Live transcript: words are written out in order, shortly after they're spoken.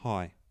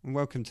Hi, and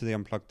welcome to the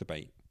Unplugged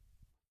Debate.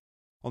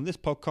 On this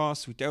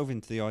podcast, we delve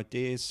into the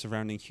ideas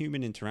surrounding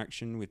human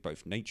interaction with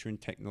both nature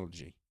and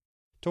technology,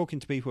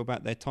 talking to people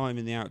about their time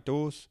in the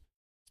outdoors,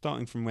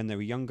 starting from when they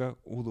were younger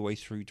all the way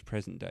through to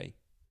present day,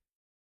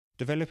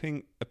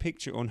 developing a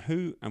picture on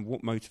who and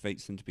what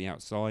motivates them to be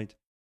outside,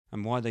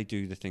 and why they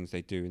do the things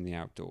they do in the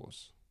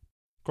outdoors.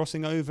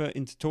 Crossing over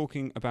into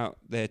talking about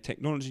their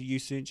technology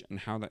usage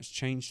and how that's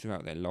changed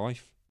throughout their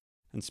life,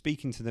 and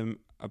speaking to them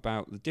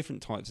about the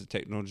different types of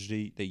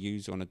technology they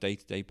use on a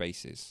day-to-day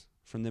basis,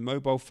 from their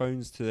mobile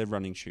phones to their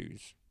running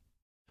shoes.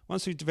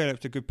 Once we've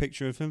developed a good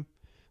picture of them,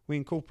 we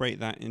incorporate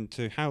that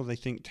into how they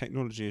think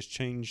technology has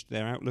changed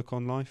their outlook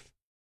on life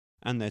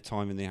and their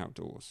time in the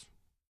outdoors.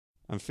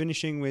 And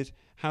finishing with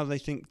how they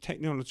think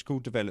technological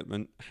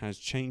development has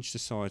changed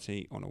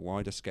society on a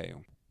wider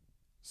scale.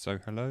 So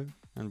hello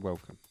and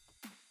welcome.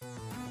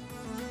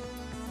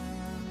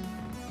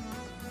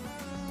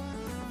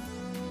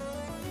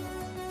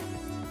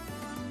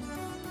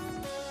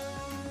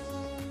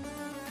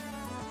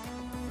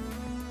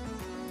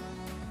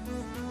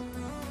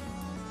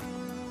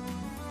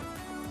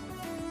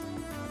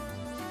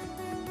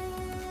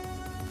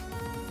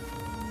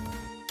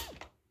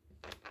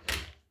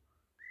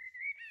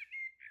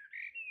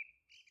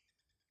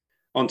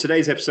 On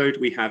today's episode,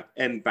 we have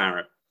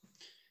Barrett.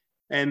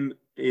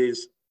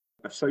 Is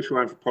a social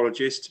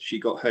anthropologist. She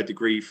got her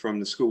degree from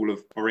the School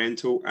of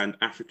Oriental and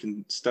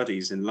African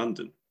Studies in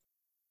London.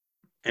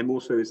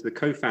 Also is the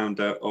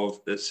co-founder of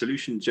the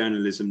solution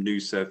journalism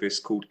news service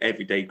called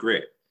Everyday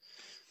Grit.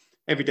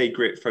 Everyday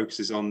Grit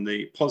focuses on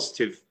the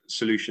positive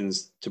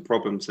solutions to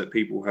problems that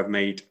people have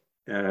made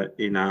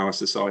in our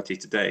society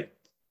today.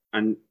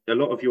 And a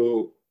lot of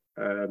your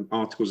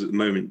articles at the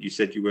moment, you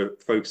said you were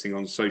focusing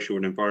on social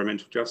and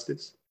environmental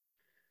justice.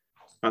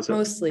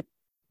 Mostly.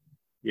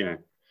 Yeah.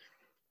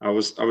 I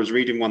was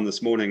reading one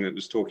this morning that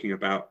was talking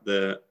about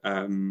the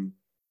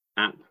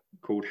app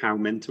called How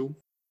Mental.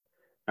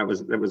 That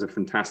was a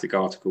fantastic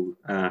article.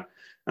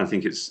 I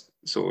think it's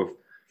sort of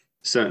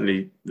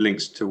certainly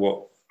links to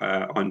what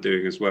I'm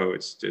doing as well.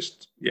 It's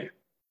just, yeah,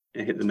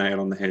 it hit the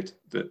nail on the head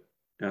that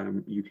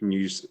you can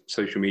use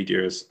social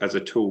media as a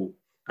tool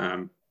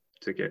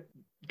to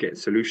get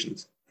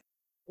solutions.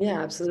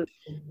 Yeah, absolutely.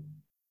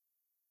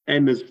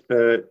 Has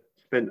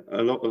spent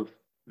a lot of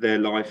their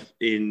life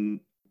in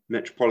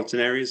metropolitan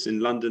areas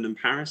in London and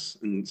Paris,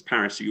 and it's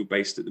Paris that you're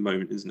based at the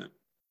moment, isn't it?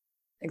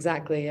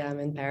 Exactly. Yeah, I'm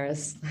in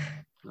Paris.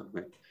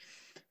 Okay.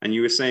 And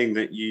you were saying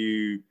that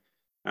you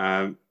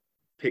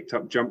picked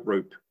up jump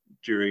rope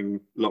during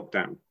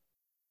lockdown.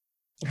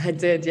 I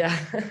did, yeah.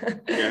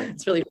 Yeah.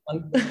 It's really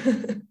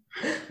fun.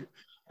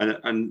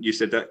 And you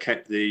said that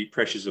kept the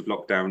pressures of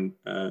lockdown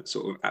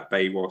sort of at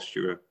bay whilst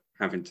you were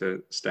having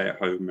to stay at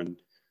home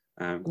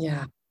and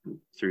yeah,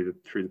 through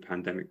the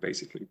pandemic,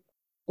 basically.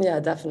 Yeah,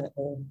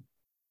 definitely.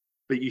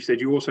 But you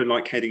said you also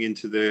like heading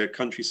into the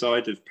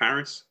countryside of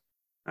Paris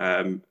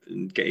and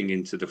getting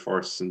into the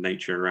forests and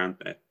nature around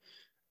there.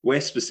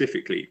 Where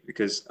specifically?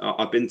 Because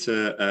I've been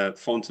to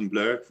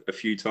Fontainebleau a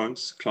few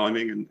times,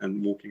 climbing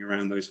and walking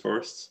around those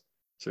forests.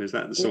 So is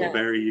that the sort of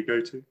area you go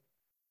to?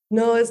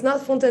 No, it's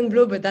not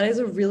Fontainebleau, but that is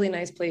a really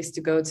nice place to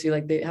go to.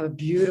 Like they have a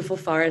beautiful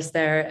forest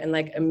there and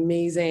like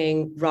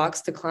amazing rocks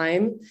to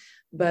climb.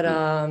 But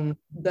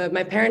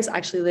my parents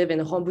actually live in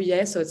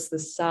Rambouillet, so it's the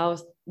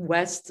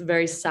southwest,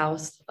 very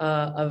south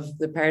of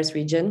the Paris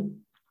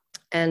region.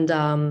 And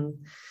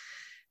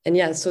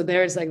yeah, so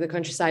there's like the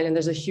countryside, and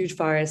there's a huge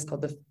forest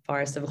called the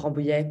Forest of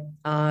Rambouillet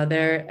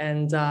there.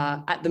 And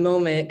at the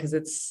moment, because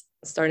it's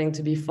starting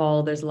to be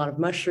fall, there's a lot of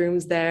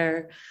mushrooms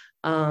there.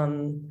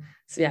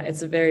 So yeah,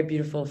 it's a very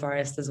beautiful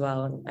forest as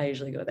well, and I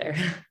usually go there.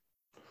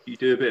 You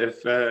do a bit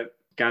of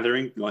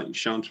gathering, like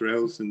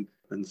chanterelles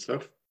and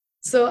stuff?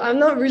 So I'm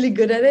not really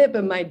good at it,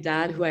 but my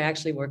dad, who I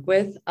actually work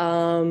with,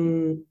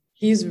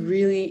 he's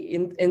really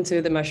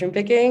into the mushroom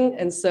picking.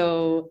 And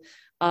so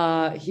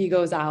he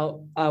goes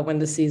out when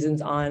the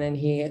season's on and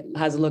he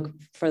has a look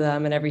for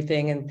them and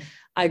everything. And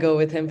I go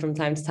with him from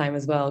time to time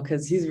as well,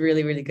 because he's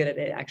really, really good at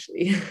it,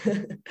 actually.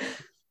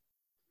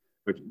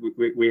 But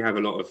we have a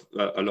lot of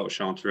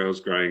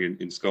chanterelles growing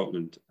in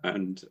Scotland,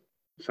 and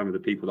some of the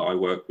people that I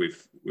work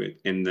with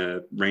in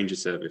the ranger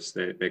service,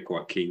 they're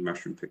quite keen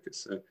mushroom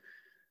pickers. So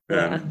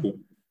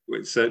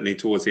certainly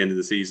towards the end of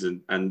the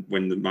season, and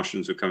when the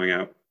mushrooms are coming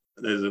out,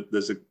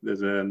 there's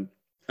a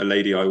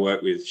lady I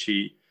work with.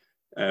 She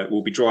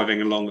will be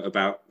driving along at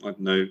about, I don't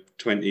know,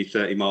 20,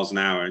 30 miles an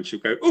hour, and she'll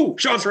go, "Oh,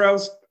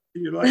 chanterelles!"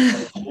 And you're like,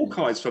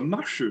 "Hawkeyes for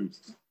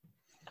mushrooms."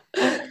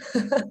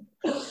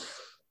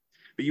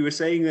 But you were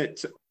saying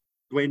that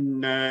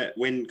when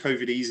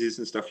COVID eases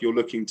and stuff, you're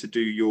looking to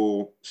do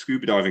your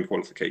scuba diving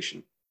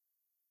qualification.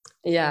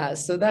 Yeah,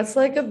 so that's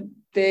like a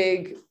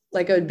big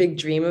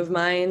dream of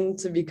mine,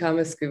 to become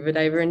a scuba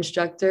diver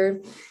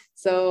instructor.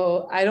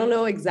 So I don't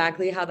know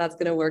exactly how that's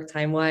going to work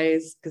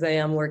time-wise, because I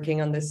am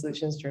working on the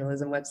solutions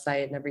journalism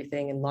website and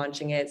everything and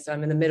launching it. So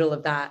I'm in the middle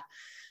of that.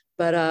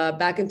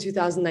 back in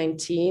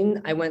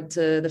 2019, I went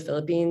to the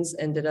Philippines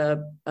and did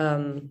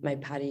my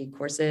PADI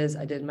courses.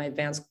 I did my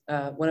advanced,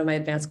 one of my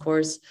advanced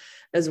course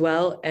as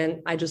well.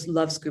 And I just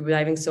love scuba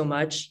diving so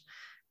much.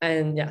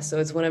 And yeah, so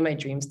it's one of my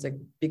dreams to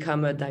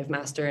become a dive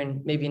master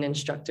and maybe an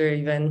instructor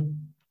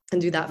even,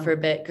 and do that for a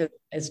bit, because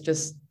it's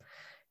just,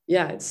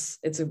 yeah,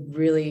 it's a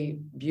really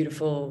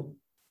beautiful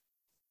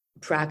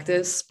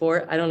practice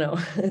sport. I don't know.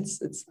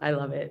 I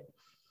love it.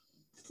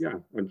 Yeah,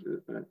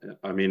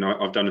 I mean,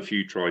 I've done a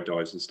few tri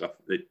dives and stuff.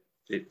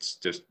 It's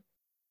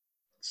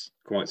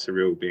quite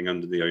surreal being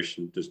under the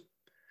ocean,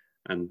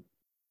 and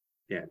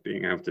yeah,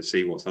 being able to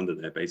see what's under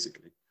there,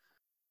 basically.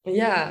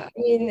 Yeah, I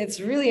mean, it's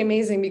really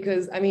amazing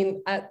because I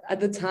mean, at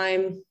the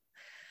time,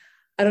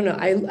 I don't know,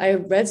 I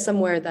read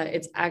somewhere that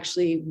it's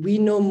actually, we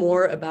know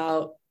more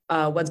about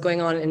what's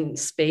going on in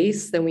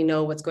space than we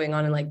know what's going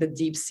on in like the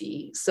deep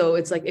sea. So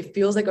it's like, it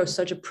feels like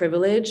such a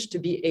privilege to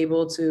be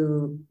able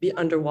to be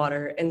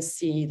underwater and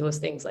see those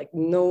things. Like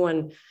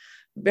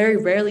very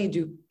rarely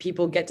do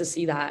people get to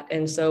see that.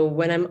 And so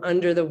when I'm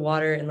under the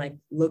water and like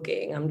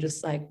looking, I'm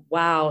just like,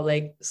 wow,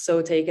 like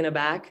so taken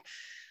aback,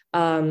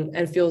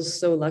 and feels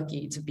so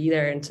lucky to be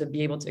there and to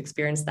be able to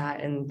experience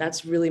that. And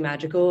that's really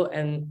magical.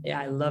 And yeah,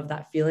 I love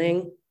that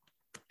feeling.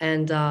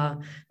 And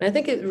I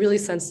think it really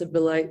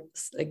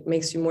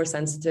makes you more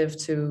sensitive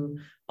to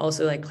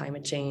also like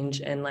climate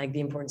change and like the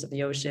importance of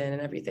the ocean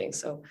and everything.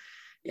 So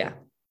yeah,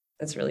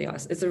 that's really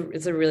awesome.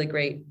 It's a really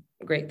great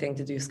thing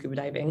to do, scuba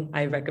diving.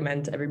 I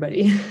recommend to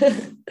everybody.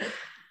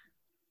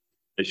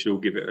 They should all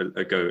give it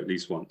a go at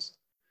least once.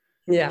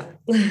 Yeah.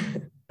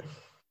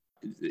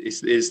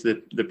 It's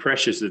the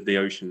pressures of the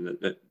ocean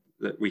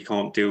that we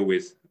can't deal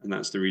with, and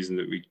that's the reason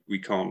that we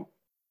can't.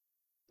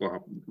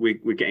 Well,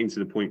 we're getting to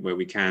the point where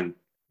we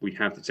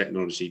have the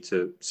technology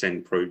to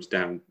send probes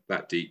down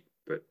that deep,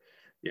 but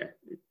yeah,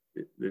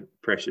 the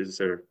pressures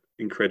are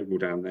incredible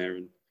down there,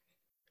 and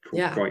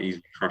quite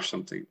easily crush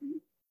something.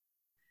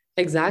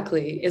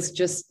 Exactly. It's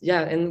just,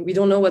 yeah, and we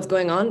don't know what's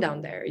going on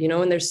down there,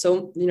 and there's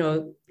so,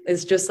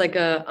 it's just like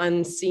a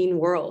unseen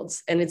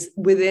worlds, and it's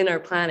within our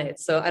planet.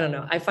 So I don't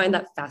know, I find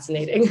that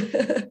fascinating.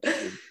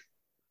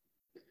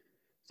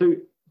 So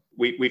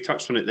we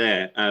touched on it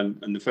there,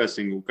 and the first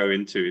thing we'll go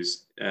into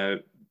is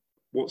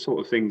what sort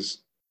of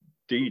things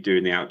do you do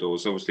in the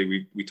outdoors?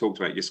 Obviously, we talked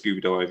about your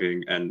scuba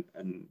diving and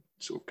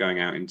sort of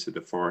going out into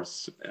the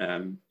forests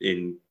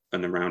in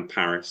and around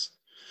Paris.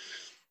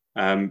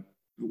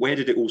 Where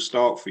did it all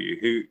start for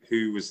you?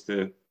 Who was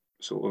the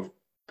sort of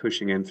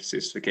pushing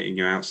emphasis for getting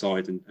you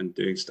outside and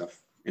doing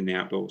stuff in the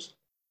outdoors?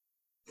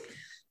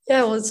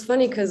 Yeah, well, it's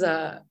funny because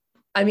I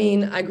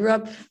mean, I grew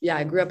up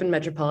in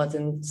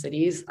metropolitan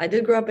cities. I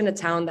did grow up in a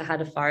town that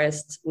had a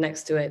forest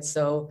next to it.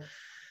 So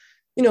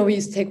we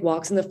used to take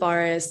walks in the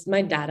forest.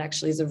 My dad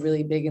actually is a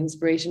really big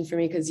inspiration for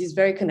me because he's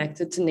very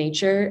connected to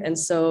nature. And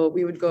so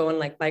we would go on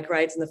like bike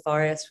rides in the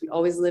forest. We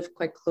always lived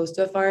quite close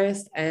to a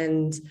forest,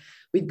 and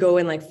we'd go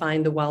and like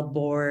find the wild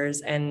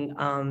boars. And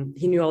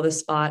he knew all the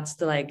spots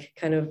to like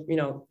kind of,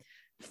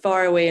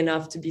 far away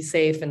enough to be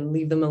safe and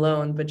leave them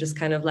alone, but just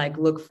kind of like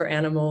look for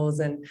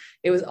animals. And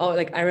it was all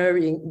like, I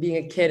remember being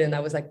a kid, and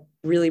that was like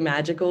really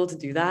magical to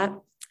do that.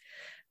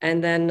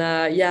 And then,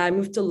 I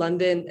moved to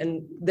London,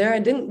 and there I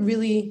didn't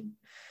really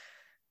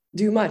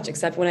do much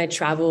except when I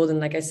traveled. And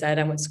like I said,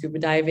 I went scuba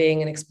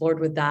diving and explored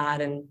with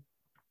that.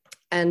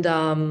 And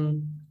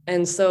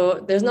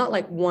so there's not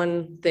like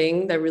one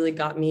thing that really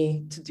got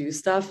me to do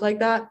stuff like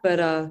that. But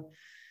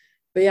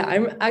yeah,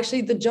 I'm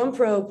actually, the jump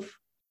rope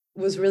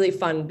was really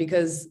fun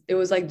because it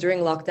was like during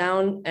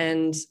lockdown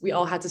and we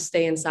all had to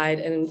stay inside.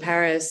 And in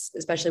Paris,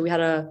 especially, we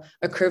had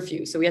a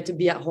curfew. So we had to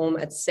be at home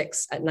at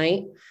 6 p.m.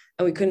 and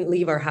we couldn't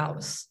leave our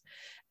house.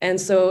 And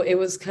so it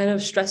was kind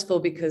of stressful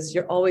because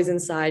you're always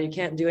inside, you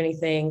can't do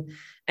anything,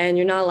 and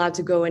you're not allowed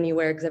to go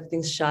anywhere because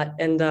everything's shut.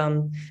 And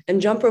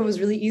jump rope was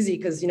really easy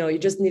because, you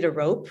just need a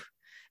rope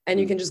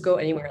and you can just go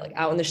anywhere, like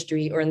out in the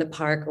street or in the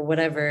park or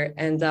whatever.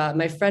 And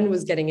my friend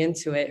was getting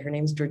into it. Her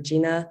name's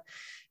Georgina.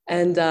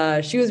 And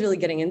she was really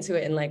getting into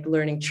it and like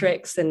learning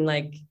tricks. And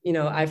like,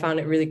 I found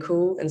it really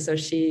cool. And so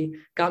she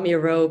got me a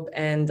rope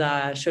and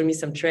showed me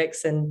some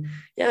tricks, and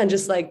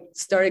just like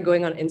started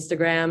going on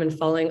Instagram and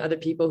following other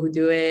people who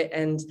do it.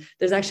 And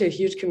there's actually a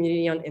huge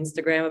community on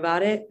Instagram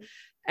about it.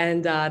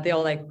 And they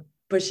all like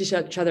push each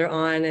other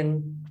on,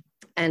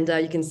 and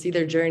you can see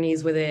their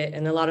journeys with it.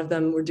 And a lot of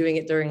them were doing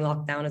it during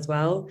lockdown as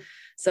well.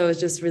 So it's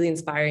just really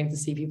inspiring to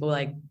see people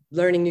like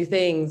learning new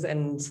things.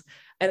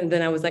 And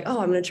then I was like, oh,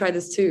 I'm going to try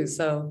this too.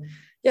 So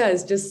yeah,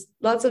 it's just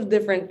lots of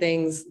different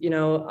things,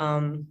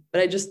 but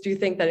I just do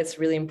think that it's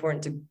really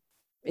important to,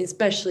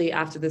 especially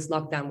after this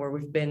lockdown where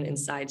we've been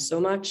inside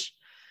so much,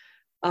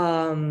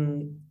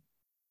 to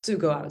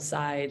go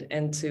outside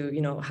and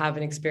to, have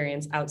an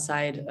experience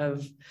outside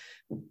of,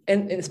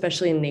 and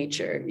especially in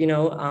nature,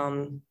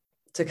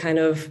 to kind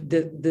of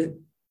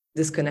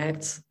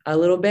disconnect a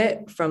little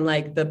bit from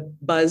like the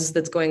buzz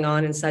that's going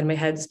on inside my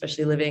head,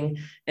 especially living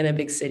in a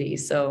big city.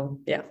 So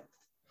yeah.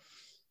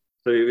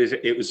 So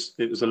it was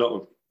a lot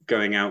of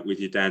going out with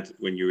your dad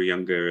when you were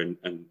younger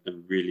and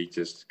really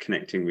just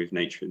connecting with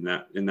nature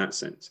in that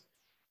sense.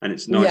 And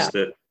it's nice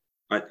that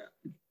I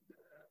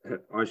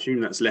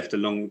assume that's left a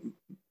long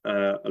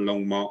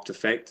marked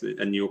effect,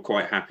 and you're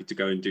quite happy to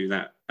go and do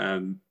that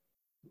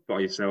by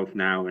yourself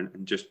now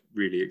and just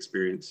really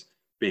experience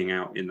being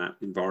out in that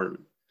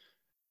environment.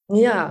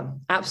 Yeah,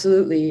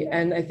 absolutely.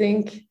 And I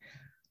think,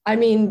 I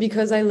mean,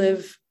 because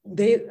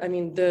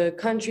the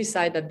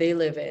countryside that they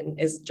live in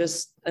is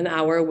just an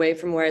hour away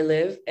from where I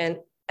live. And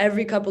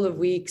every couple of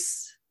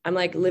weeks, I'm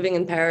like living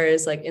in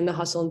Paris, like in the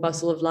hustle and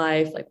bustle of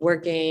life, like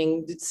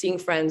working, seeing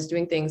friends,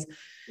 doing things.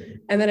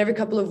 And then every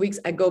couple of weeks,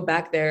 I go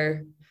back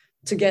there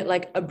to get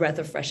like a breath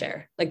of fresh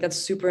air. Like that's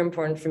super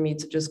important for me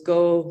to just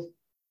go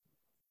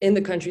in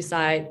the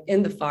countryside,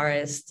 in the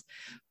forest,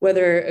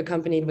 whether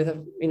accompanied with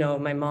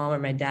my mom or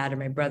my dad or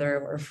my brother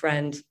or a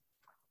friend,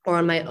 or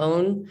on my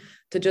own,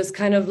 to just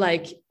kind of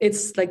like,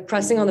 it's like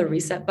pressing on the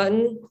reset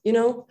button,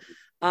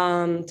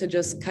 to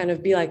just kind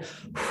of be like,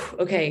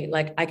 okay,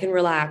 like I can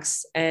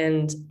relax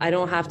and I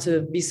don't have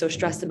to be so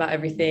stressed about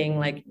everything.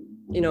 Like,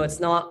 it's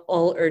not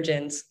all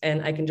urgent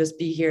and I can just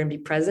be here and be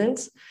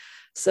present.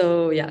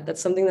 So yeah,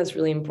 that's something that's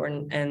really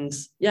important. And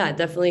yeah, I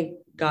definitely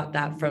got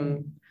that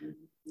from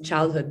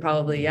childhood,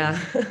 probably. Yeah.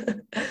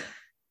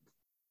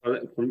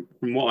 From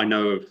what I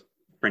know of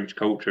French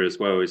culture as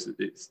well,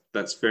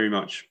 that's very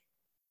much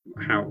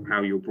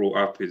how you're brought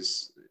up,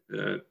 is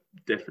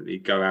definitely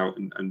go out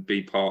and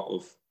be part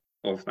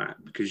of that,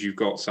 because you've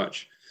got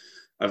such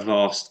a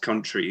vast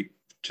country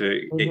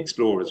to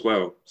explore as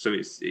well. So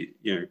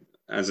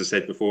as I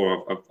said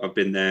before, I've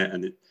been there,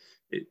 and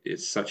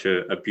it's such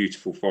a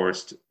beautiful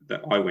forest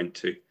that I went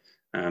to.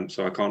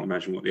 So I can't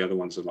imagine what the other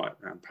ones are like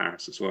around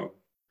Paris as well.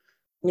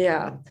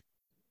 Yeah,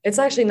 it's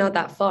actually not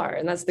that far,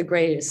 and that's the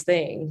greatest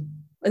thing.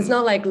 It's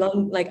not like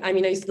London. Like, I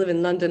mean, I used to live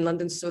in London.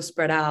 London's so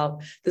spread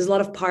out. There's a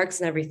lot of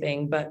parks and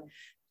everything, but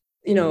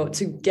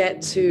to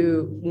get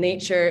to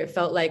nature, it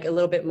felt like a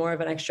little bit more of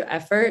an extra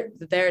effort.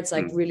 There, it's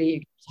like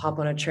really hop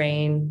on a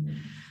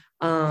train,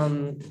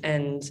 and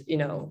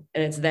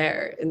it's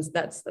there, and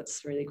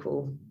that's really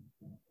cool.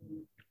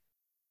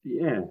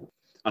 Yeah,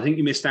 I think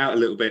you missed out a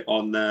little bit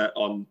on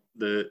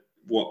the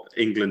what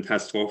England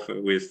has to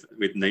offer with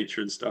nature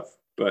and stuff.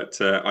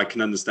 But I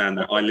can understand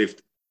that. I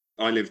lived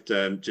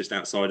just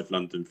outside of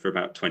London for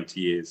about 20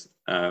 years.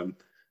 That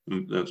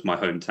was my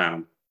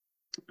hometown,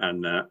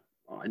 and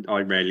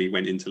I rarely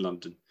went into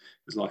London.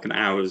 It was like an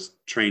hour's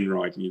train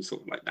ride, and you're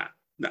sort of like, nah,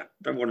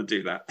 don't want to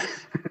do that.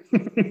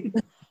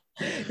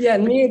 Yeah,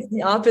 me, it's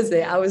the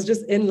opposite. I was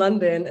just in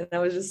London and I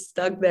was just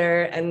stuck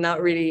there and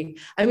not really.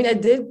 I mean, I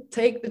did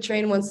take the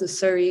train once to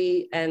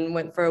Surrey and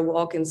went for a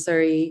walk in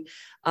Surrey.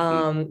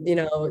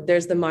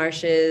 There's the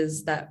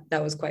marshes, that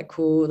was quite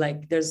cool.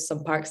 Like there's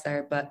some parks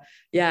there, but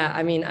yeah,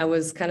 I mean, I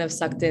was kind of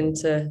sucked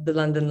into the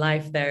London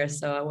life there.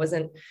 So I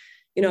wasn't,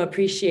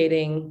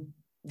 appreciating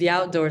the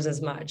outdoors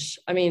as much.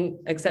 I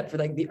mean, except for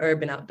like the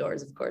urban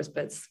outdoors, of course,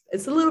 but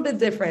it's a little bit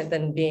different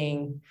than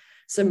being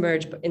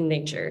submerged in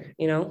nature,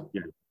 Yeah.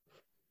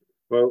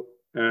 Well,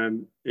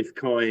 if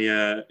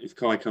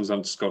Kai comes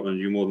up to Scotland,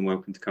 you're more than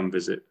welcome to come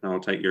visit, and I'll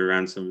take you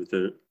around some of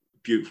the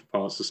beautiful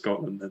parts of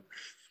Scotland then.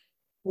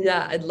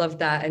 Yeah, I'd love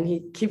that. And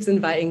he keeps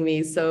inviting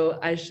me, so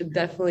I should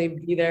definitely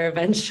be there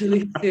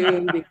eventually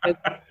soon, because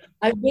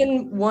I've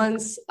been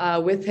once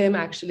with him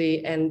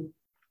actually, and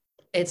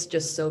it's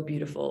just so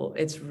beautiful.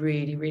 It's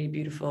really, really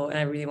beautiful. And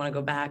I really want to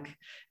go back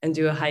and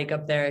do a hike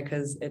up there,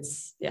 because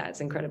it's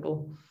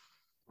incredible.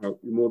 Well,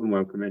 you're more than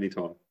welcome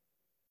anytime.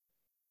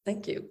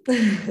 Thank you.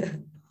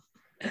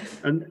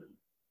 And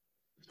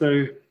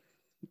so,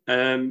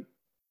 are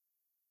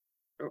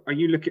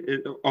you looking at,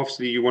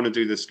 obviously you want to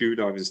do the scuba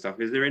diving stuff.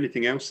 Is there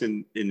anything else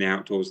in the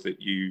outdoors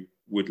that you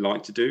would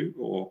like to do,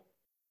 or?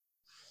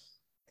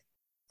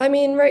 I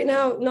mean, right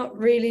now, not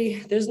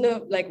really. There's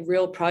no like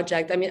real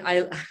project. I mean,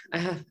 I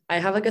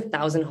have like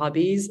 1,000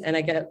 hobbies, and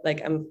I get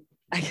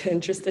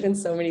interested in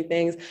so many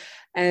things.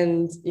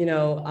 And,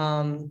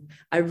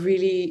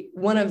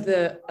 one of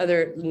the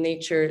other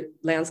nature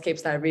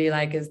landscapes that I really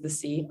like is the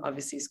sea,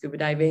 obviously scuba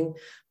diving,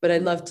 but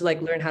I'd love to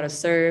like learn how to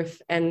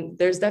surf. And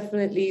there's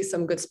definitely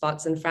some good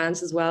spots in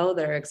France as well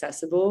that are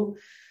accessible.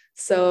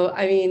 So,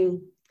 I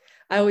mean,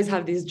 I always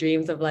have these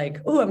dreams of like,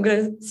 oh, I'm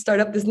going to start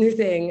up this new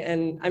thing.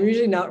 And I'm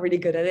usually not really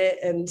good at it.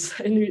 And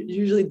I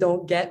usually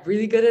don't get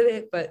really good at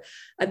it. But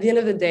at the end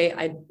of the day,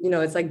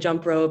 it's like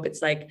jump rope.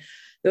 It's like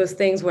those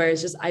things where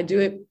it's just, I do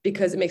it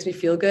because it makes me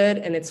feel good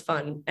and it's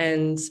fun.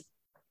 And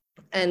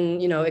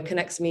it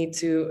connects me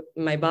to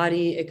my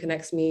body. It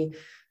connects me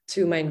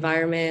to my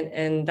environment.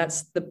 And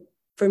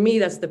for me,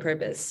 that's the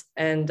purpose.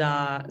 And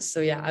so,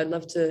 yeah, I'd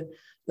love to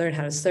learn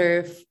how to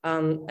surf.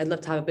 I'd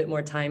love to have a bit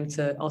more time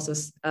to also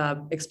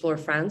explore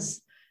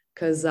France,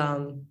 because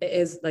it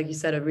is, like you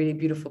said, a really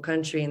beautiful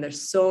country and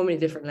there's so many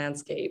different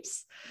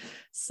landscapes.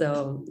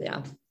 So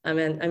yeah, I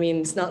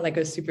mean, it's not like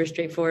a super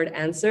straightforward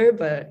answer,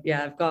 but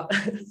yeah, I've got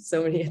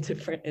so many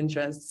different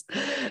interests.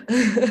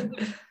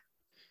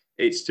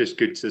 It's just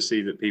good to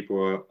see that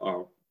people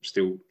are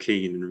still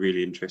keen and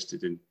really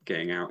interested in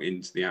getting out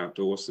into the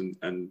outdoors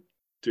and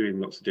doing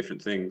lots of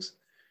different things,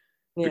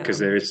 because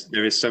there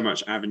is so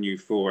much avenue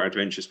for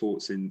adventure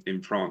sports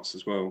in France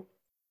as well.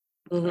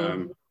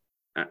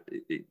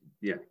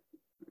 Yeah,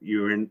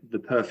 you're in the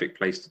perfect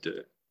place to do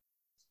it.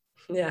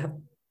 Yeah.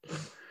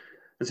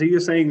 And so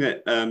you're saying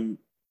that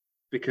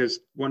because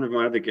one of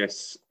my other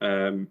guests,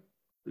 the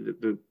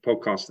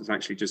podcast is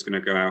actually just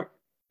going to go out.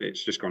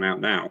 It's just gone out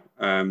now.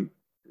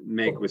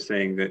 Meg was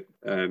saying that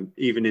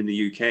even in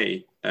the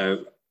UK,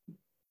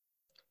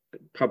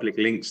 public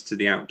links to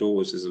the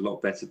outdoors is a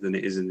lot better than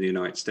it is in the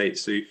United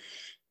States. So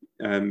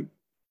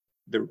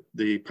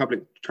the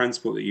public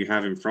transport that you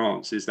have in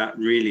France, is that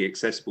really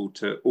accessible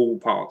to all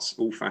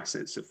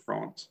facets of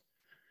France?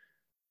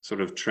 Sort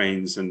of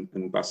trains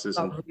and buses?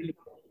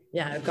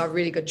 Yeah, I've got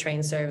really good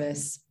train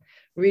service,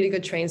 or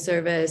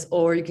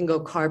you can go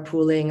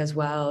carpooling as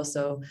well.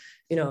 So,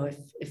 you know,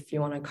 if you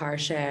want a car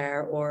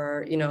share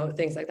or, you know,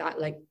 things like that,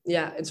 like,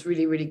 yeah, it's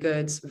really, really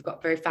good. So we've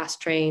got very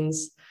fast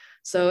trains.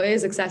 So it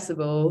is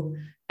accessible.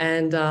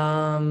 And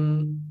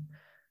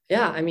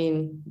yeah, I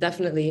mean,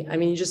 definitely. I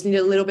mean, you just need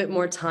a little bit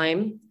more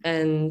time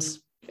and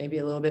maybe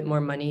a little bit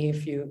more money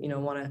if you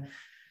want to,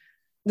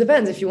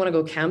 depends if you want to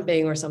go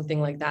camping or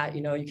something like that,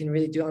 you know, you can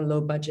really do it on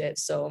low budget.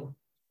 So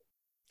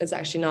it's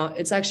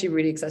actually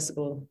really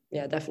accessible.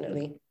 Yeah,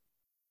 definitely.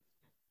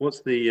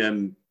 What's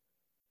the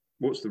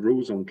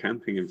rules on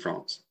camping in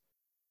France?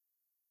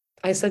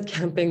 I said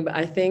camping, but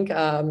I think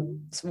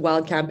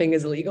wild camping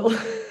is illegal.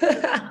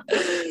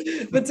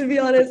 But to be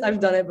honest, I've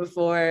done it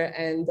before,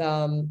 and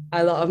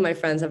a lot of my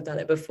friends have done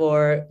it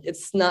before.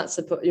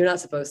 You're not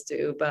supposed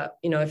to, but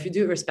you know, if you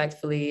do it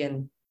respectfully,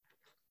 and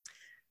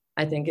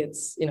I think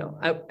it's, you know,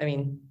 I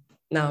mean,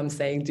 now I'm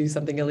saying do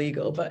something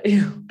illegal, but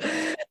you know,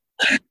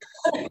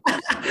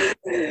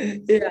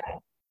 yeah.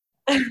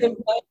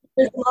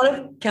 There's a lot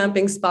of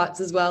camping spots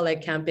as well,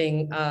 like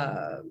camping,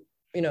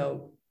 you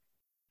know,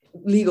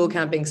 legal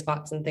camping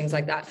spots and things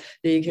like that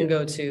you can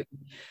go to.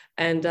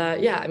 And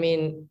yeah, I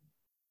mean,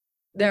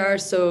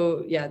 there's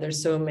so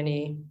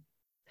many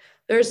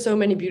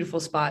beautiful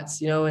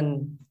spots, you know,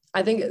 and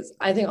I think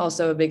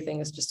also a big thing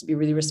is just to be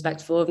really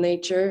respectful of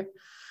nature.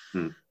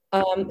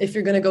 If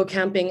you're going to go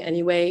camping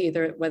anyway,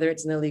 whether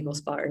it's an illegal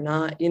spot or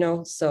not, you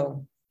know,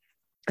 so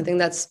I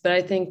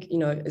think, you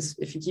know,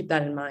 if you keep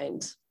that in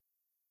mind,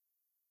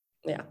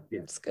 yeah.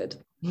 It's good.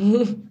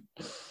 Well,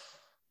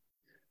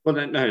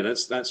 no,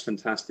 that's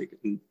fantastic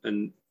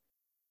and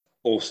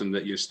awesome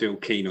that you're still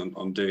keen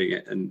on doing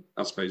it. And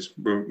I suppose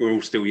we're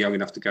all still young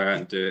enough to go out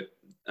and do it.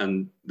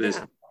 And there's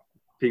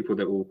people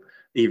that will,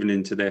 even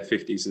into their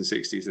 50s and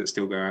 60s, that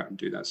still go out and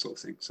do that sort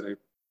of thing. So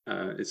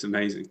it's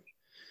amazing.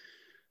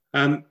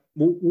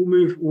 We'll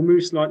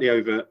move slightly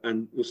over,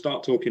 and we'll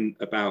start talking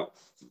about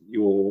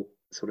your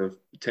sort of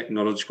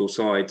technological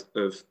side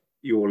of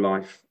your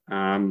life.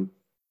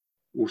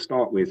 We'll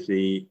start with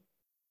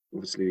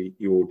obviously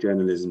your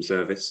journalism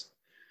service,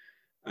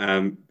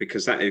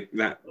 because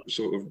that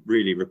sort of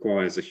really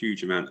requires a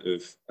huge amount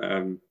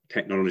of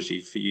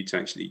technology for you to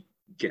actually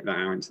get that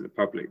out into the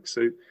public.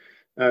 So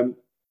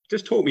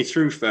just talk me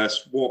through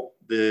first what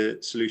the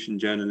solution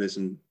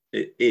journalism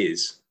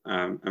is,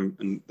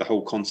 and the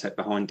whole concept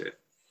behind it.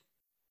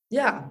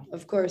 Yeah,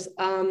 of course.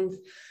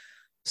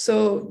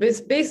 So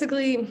it's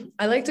basically,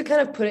 I like to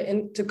kind of put it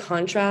into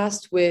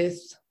contrast with,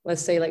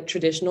 let's say, like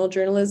traditional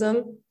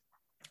journalism.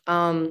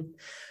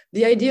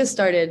 The idea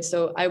started,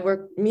 so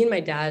me and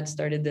my dad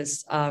started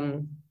this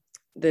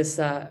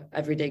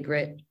Everyday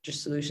Grit,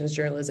 just solutions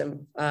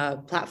journalism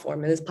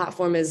platform. And this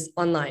platform is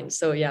online.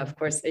 So yeah, of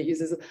course, it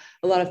uses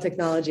a lot of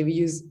technology. We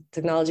use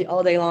technology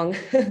all day long.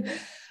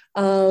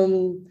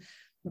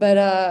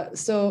 But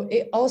so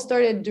it all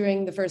started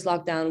during the first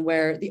lockdown,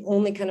 where the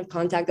only kind of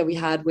contact that we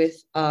had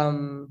with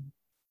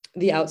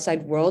the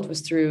outside world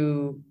was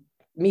through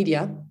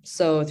media.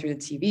 So through the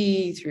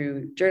TV,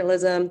 through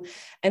journalism,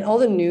 and all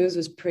the news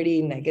was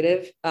pretty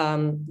negative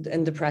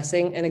and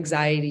depressing and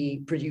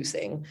anxiety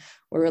producing.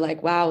 Where we're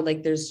like, wow,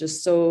 like there's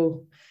just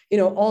so, you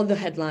know, all the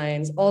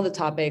headlines, all the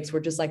topics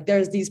were just like,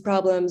 there's these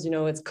problems, you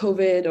know, it's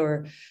COVID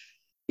or,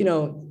 you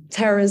know,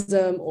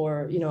 terrorism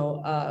or, you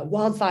know,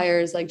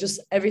 wildfires, like just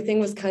everything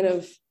was kind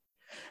of,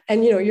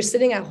 and, you know, you're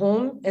sitting at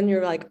home and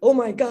you're like, oh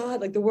my God,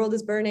 like the world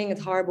is burning,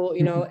 it's horrible,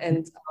 you know,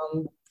 and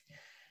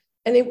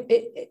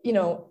it you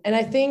know, and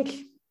I think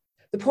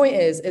the point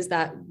is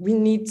that we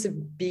need to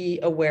be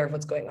aware of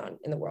what's going on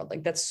in the world.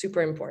 Like that's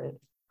super important.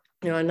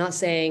 You know, I'm not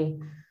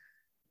saying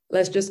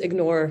let's just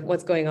ignore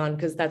what's going on,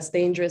 because that's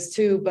dangerous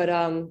too. But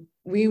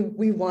we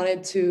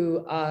wanted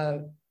to,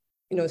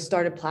 you know,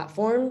 start a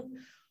platform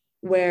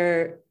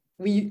where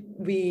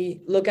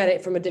we look at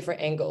it from a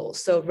different angle.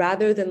 So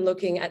rather than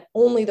looking at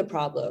only the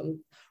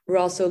problem, we're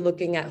also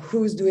looking at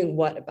who's doing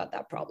what about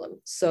that problem.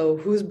 So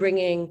who's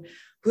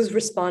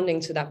responding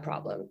to that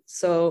problem.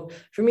 So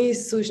for me,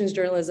 solutions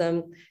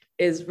journalism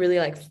is really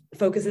like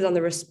focuses on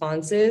the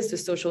responses to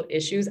social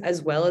issues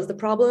as well as the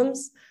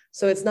problems.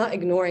 So it's not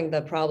ignoring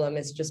the problem.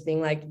 It's just being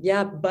like,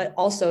 yeah, but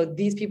also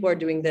these people are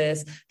doing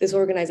this. This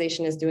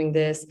organization is doing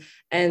this.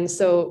 And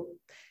so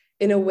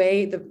in a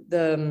way,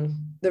 the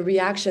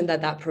reaction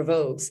that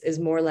provokes is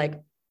more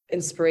like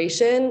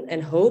inspiration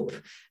and hope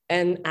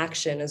and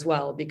action as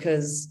well.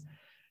 Because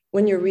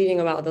when you're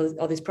reading about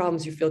all these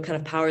problems, you feel kind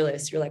of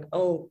powerless. You're like,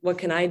 oh, what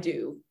can I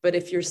do? But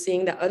if you're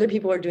seeing that other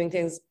people are doing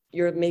things,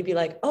 you're maybe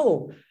like,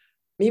 oh,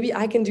 maybe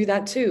I can do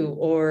that too.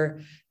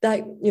 Or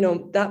that,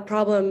 that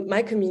problem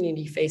my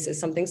community faces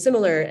something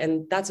similar.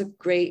 And that's a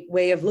great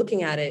way of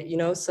looking at it,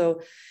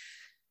 So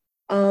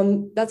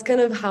that's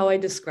kind of how I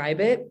describe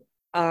it.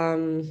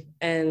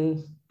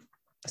 And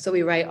so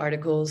we write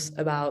articles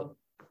about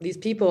these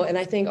people. And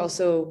I think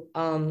also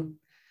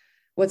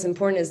what's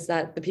important is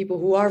that the people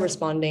who are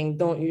responding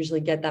don't usually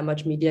get that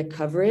much media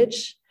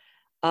coverage.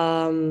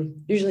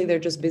 Usually they're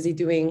just busy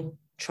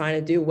trying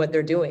to do what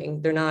they're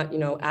doing. They're not,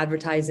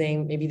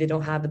 advertising. Maybe they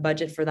don't have the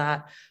budget for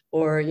that,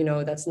 or,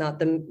 that's not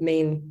the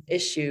main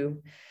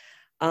issue.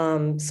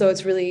 So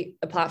it's really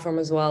a platform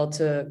as well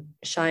to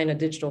shine a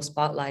digital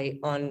spotlight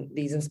on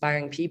these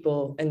inspiring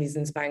people and these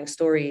inspiring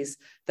stories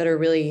that are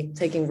really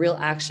taking real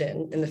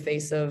action in the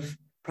face of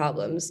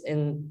problems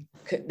in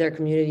their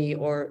community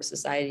or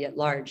society at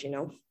large,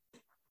 Yeah,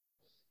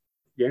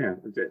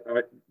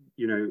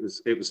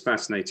 it was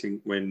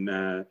fascinating when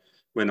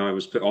I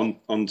was put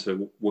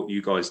onto what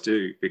you guys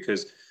do,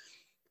 because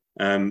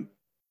it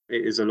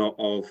is a lot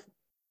of,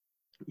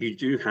 you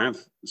do have,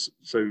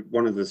 so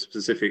one of the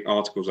specific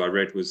articles I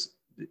read was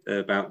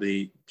about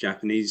the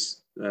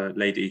Japanese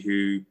lady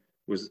who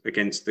was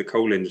against the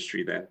coal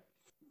industry there.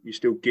 You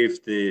still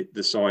give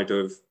the side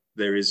of,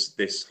 there is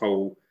this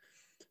whole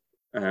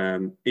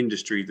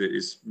industry that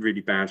is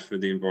really bad for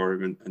the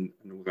environment and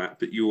all that,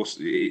 but you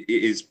also, it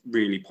is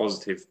really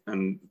positive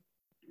and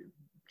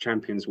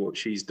champions what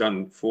she's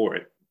done for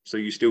it. So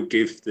you still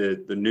give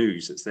the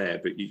news that's there,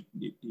 but you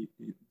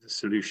the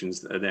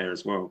solutions that are there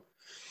as well.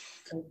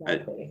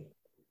 Exactly.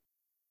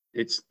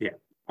 It's, yeah,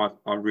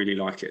 I really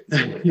like it.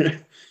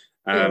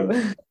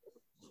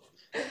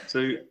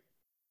 So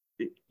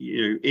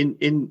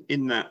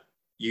in that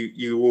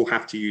you will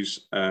have to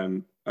use a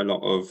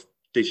lot of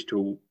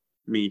digital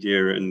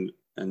media and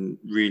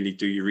really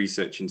do your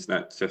research into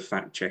that to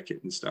fact check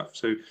it and stuff.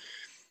 So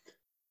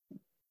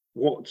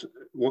what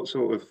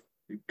sort of,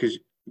 because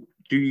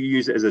do you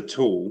use it as a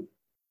tool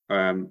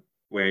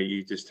where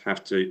you just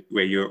have to,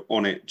 where you're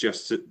on it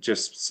just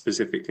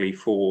specifically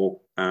for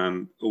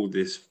all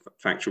this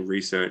factual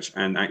research,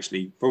 and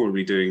actually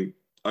probably doing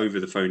over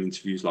the phone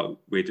interviews like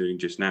we're doing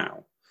just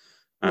now?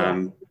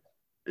 How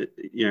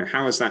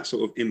has that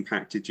sort of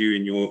impacted you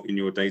in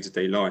your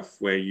day-to-day life,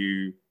 where do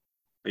you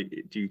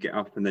get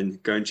up and then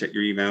go and check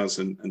your emails,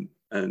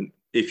 and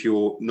if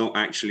you're not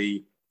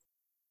actually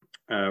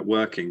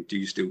working, do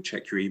you still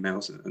check your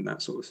emails and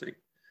that sort of thing?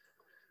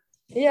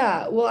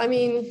 Yeah, well, I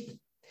mean,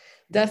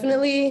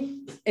 definitely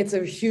it's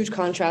a huge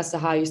contrast to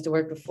how I used to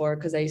work before,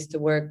 because I used to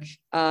work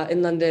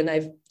in London.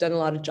 I've done a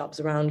lot of jobs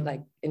around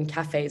like in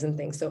cafes and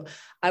things. So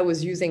I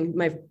was using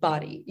my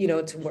body,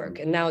 to work.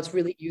 And now it's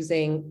really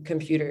using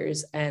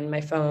computers and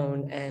my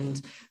phone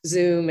and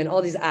Zoom and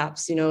all these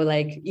apps,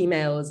 like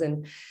emails.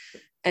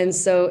 And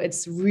so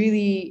it's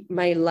really,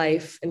 my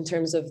life in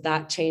terms of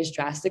that changed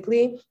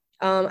drastically.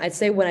 I'd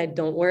say when I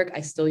don't work,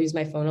 I still use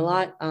my phone a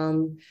lot.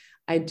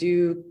 I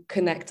do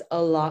connect a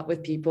lot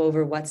with people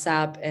over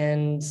WhatsApp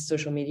and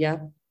social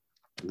media.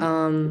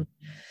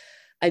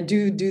 I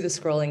do the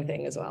scrolling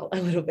thing as well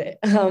a little bit.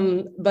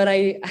 But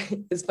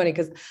it's funny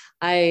because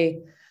I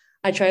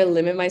try to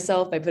limit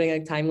myself by putting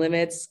like time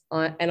limits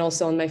on, and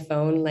also on my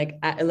phone, like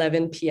at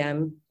 11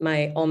 p.m.,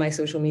 all my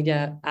social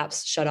media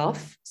apps shut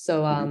off.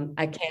 So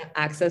I can't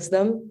access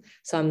them.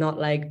 So I'm not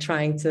like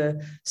trying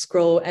to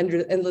scroll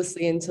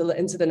endlessly into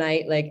the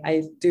night. Like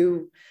I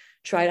do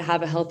try to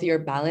have a healthier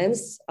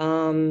balance,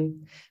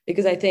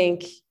 because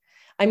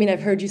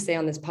I've heard you say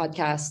on this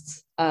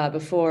podcast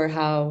before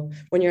how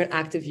when you're an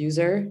active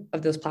user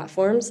of those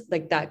platforms,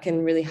 like that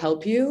can really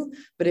help you.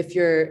 But if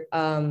you're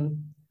a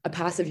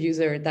passive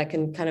user, that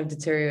can kind of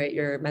deteriorate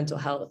your mental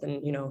health,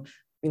 and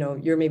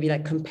you're maybe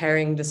like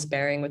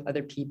despairing with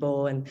other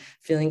people and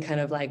feeling kind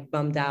of like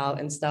bummed out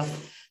and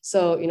stuff.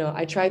 So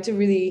I try to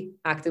really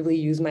actively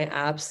use my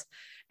apps.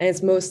 And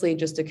it's mostly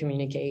just to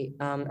communicate.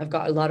 I've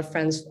got a lot of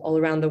friends all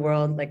around the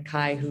world, like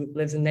Kai, who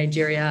lives in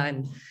Nigeria,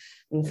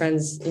 and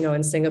friends,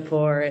 in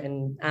Singapore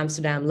and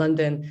Amsterdam,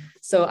 London.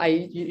 So I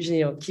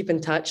usually, keep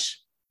in touch.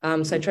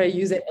 So I try to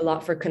use it a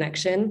lot for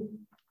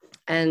connection.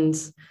 And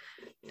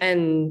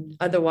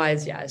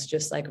otherwise, yeah, it's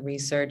just like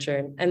research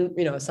and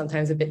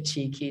sometimes a bit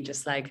cheeky,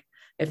 just like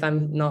if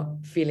I'm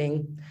not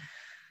feeling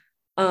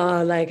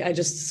like I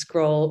just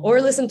scroll or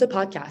listen to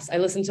podcasts. I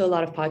listen to a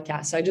lot of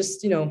podcasts. So I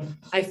just,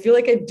 I feel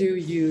like I do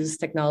use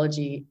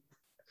technology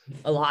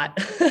a lot.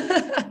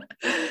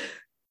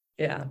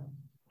 Yeah.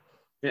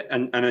 Yeah,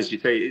 and as you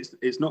say,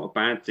 it's not a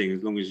bad thing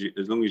as long as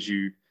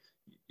you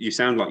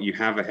sound like you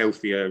have a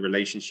healthier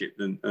relationship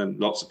than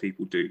lots of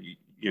people do.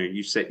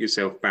 You set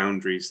yourself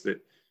boundaries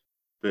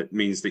that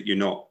means that you're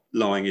not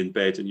lying in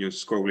bed and you're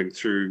scrolling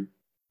through,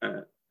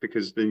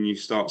 because then you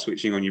start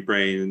switching on your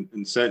brain.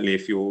 And certainly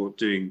if you're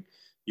doing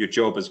your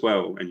job as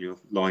well and you're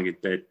lying in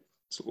bed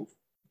sort of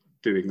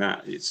doing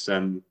that. It's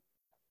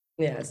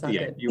Yeah, it's not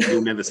good.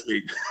 You'll never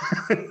sleep.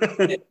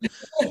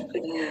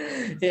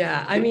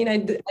 Yeah, I mean, I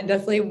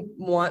definitely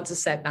want to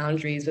set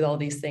boundaries with all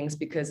these things,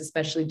 because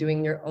especially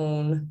doing your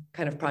own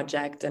kind of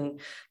project and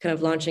kind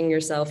of launching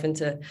yourself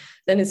into,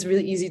 then it's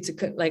really easy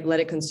to like let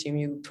it consume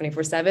you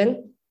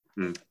 24/7.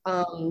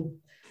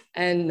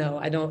 And no,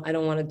 I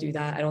don't want to do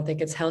that. I don't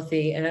think it's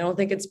healthy, and I don't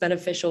think it's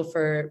beneficial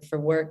for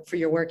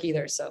your work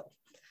either. So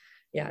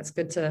yeah, it's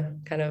good to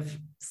kind of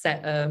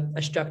set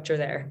a structure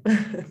there.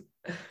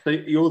 So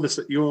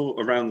you're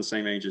around the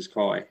same age as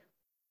Kai.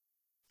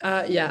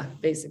 Yeah,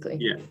 basically.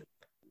 Yeah.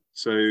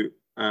 So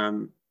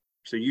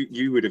so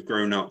you would have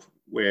grown up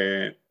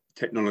where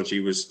technology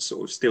was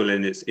sort of still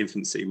in its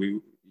infancy.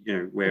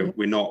 Where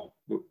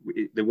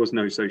there was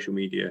no social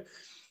media.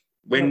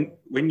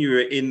 When you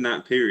were in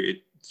that period,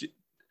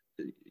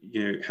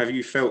 have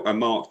you felt a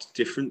marked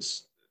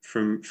difference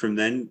from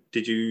then?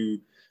 Did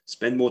you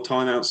spend more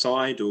time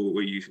outside, or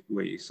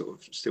were you sort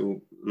of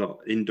still a lot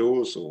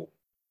indoors, or?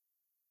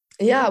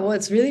 Yeah, well,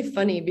 it's really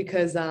funny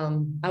because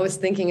I was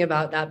thinking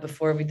about that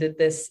before we did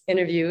this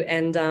interview,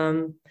 and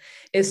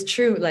it's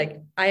true.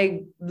 Like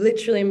I'm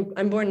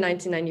born in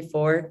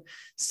 1994,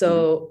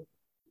 so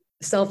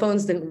cell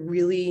phones didn't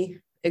really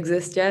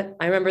exist yet.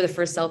 I remember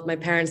my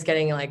parents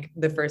getting like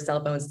the first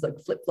cell phones, like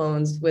flip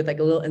phones with like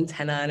a little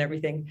antenna and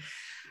everything.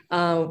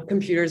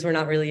 Computers were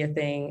not really a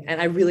thing,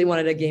 and I really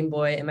wanted a Game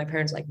Boy, and my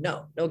parents were like,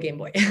 no Game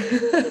Boy.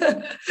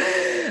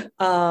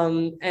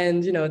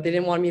 And they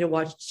didn't want me to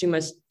watch too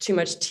much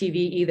TV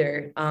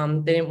either.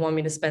 They didn't want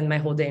me to spend my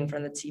whole day in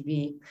front of the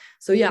TV.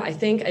 So yeah, I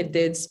think I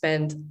did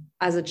spend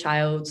as a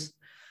child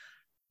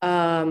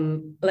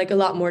like a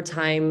lot more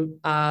time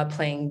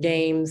playing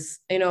games.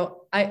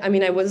 I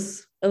mean, I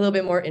was a little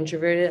bit more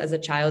introverted as a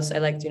child, so I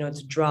liked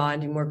to draw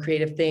and do more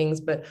creative things,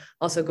 but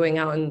also going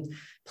out and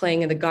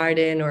playing in the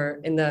garden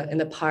or in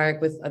the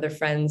park with other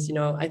friends.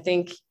 I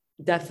think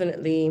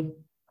definitely.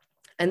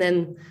 And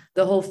then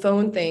the whole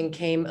phone thing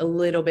came a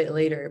little bit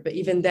later, but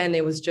even then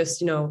it was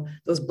just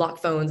those block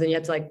phones, and you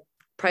had to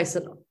press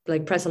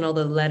on all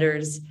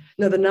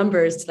the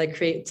numbers to like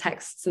create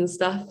texts and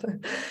stuff.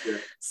 Yeah.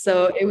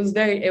 So it was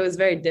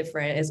very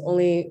different. It's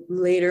only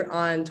later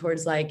on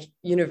towards like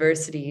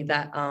university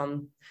that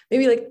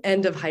maybe like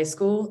end of high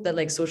school that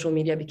like social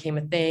media became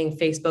a thing,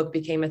 Facebook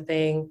became a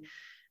thing.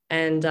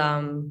 And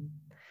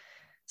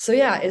so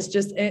yeah, it's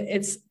just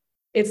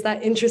it's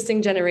that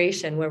interesting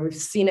generation where we've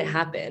seen it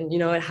happen.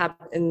 It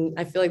happened, and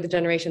I feel like the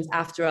generations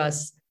after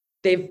us,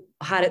 they've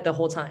had it the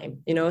whole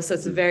time. So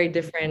it's a very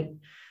different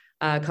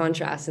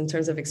contrast in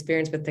terms of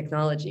experience with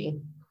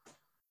technology.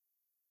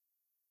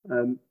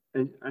 And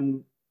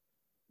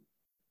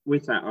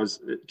with that, I was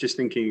just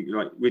thinking,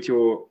 like with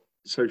your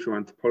social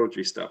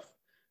anthropology stuff,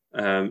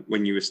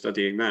 when you were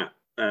studying that,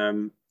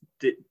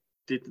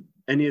 did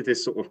any of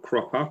this sort of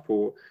crop up,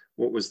 or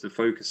what was the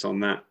focus on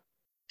that?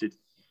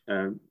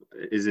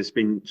 Is this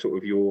been sort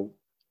of your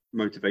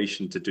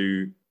motivation to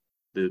do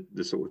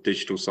the sort of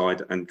digital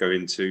side and go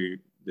into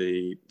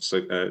the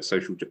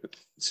social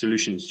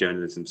solutions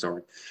journalism?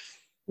 Sorry.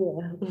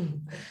 Yeah.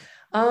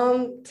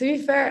 To be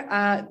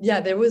fair,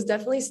 yeah, there was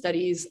definitely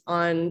studies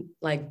on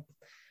like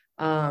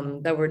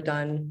that were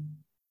done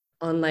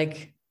on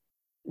like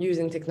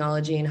using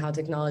technology and how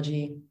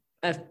technology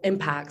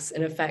impacts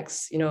and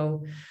affects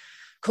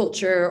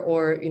culture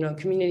or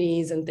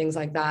communities and things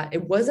like that.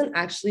 It wasn't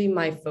actually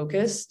my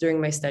focus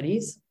during my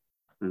studies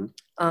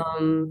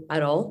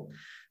at all.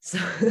 So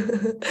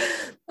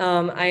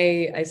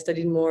I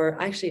studied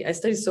more. Actually, I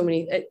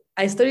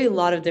studied a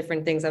lot of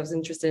different things. I was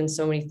interested in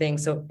so many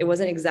things, so it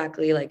wasn't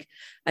exactly like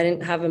I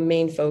didn't have a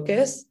main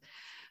focus.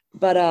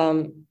 But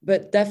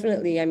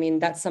definitely, I mean,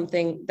 that's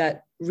something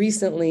that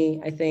recently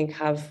I think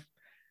have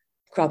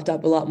cropped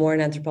up a lot more in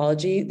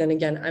anthropology. Then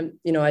again, I'm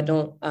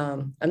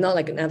not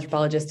like an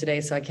anthropologist today,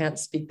 so I can't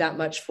speak that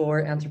much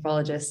for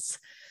anthropologists,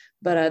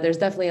 but there's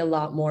definitely a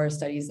lot more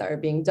studies that are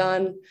being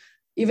done.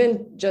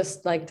 Even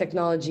just like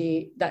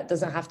technology, that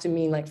doesn't have to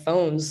mean like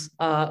phones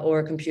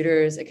or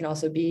computers. It can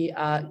also be,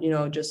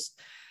 just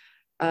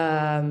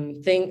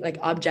like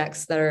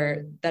objects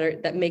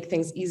that make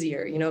things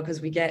easier, because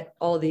we get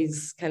all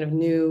these kind of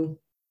new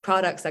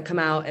products that come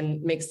out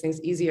and makes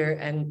things easier.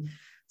 And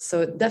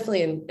so it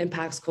definitely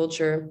impacts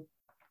culture.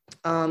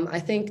 I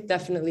think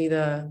definitely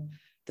the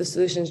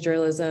solutions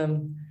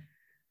journalism,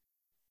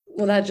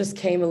 well, that just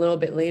came a little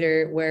bit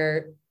later,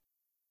 where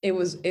it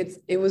was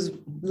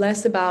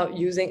less about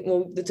using,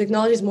 well, the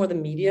technology is more the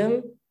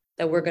medium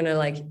that we're gonna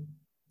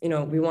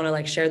we want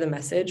to share the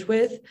message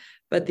with,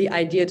 but the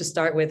idea to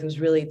start with was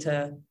really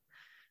to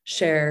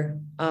share,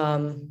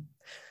 have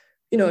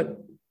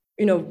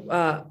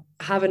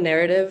a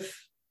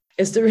narrative,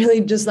 is to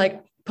really just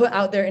put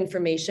out there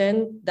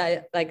information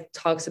that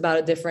talks about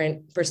a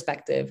different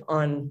perspective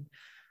on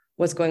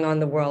what's going on in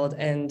the world,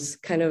 and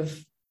kind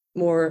of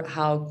more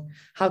how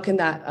can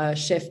that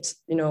shift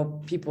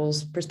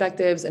people's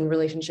perspectives and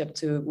relationship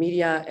to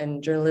media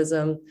and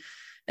journalism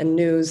and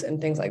news and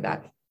things like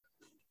that.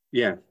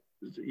 Yeah,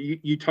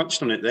 you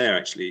touched on it there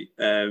actually,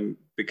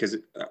 because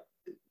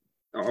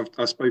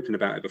I've spoken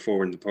about it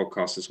before in the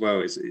podcast as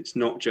well, is it's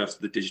not just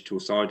the digital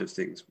side of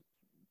things.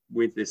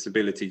 With this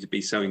ability to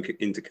be so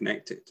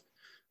interconnected,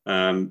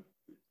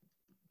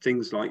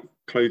 things like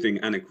clothing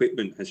and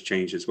equipment has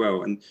changed as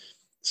well. And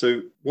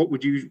so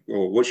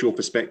what's your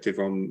perspective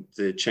on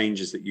the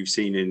changes that you've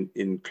seen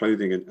in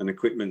clothing and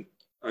equipment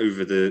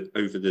over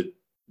the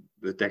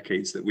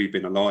decades that we've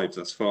been alive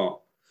thus far?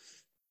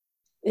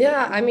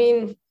 Yeah, I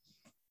mean,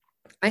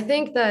 I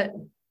think that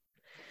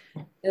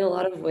in a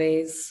lot of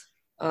ways,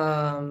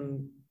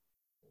 we're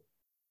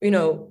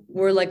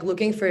like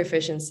looking for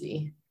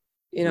efficiency,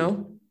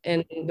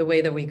 in the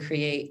way that we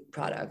create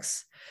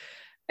products.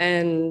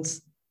 And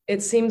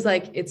it seems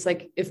like it's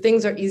like if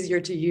things are easier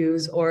to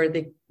use or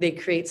they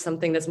create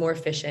something that's more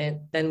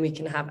efficient, then we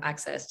can have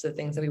access to the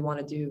things that we want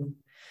to do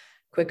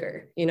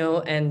quicker,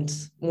 and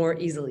more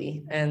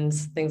easily and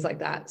things like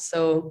that.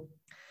 So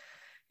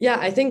yeah,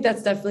 I think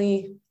that's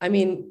definitely, I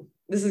mean,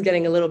 this is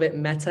getting a little bit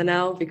meta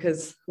now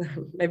because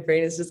my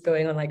brain is just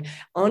going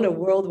on a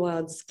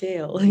worldwide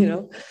scale,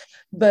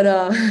 but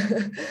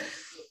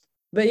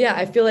but yeah,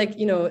 I feel like,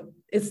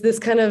 it's this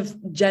kind of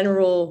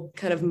general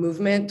kind of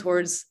movement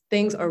towards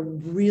things are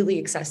really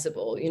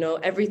accessible,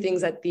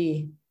 everything's at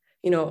the,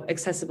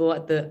 accessible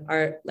at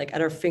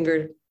at our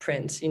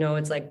fingerprint,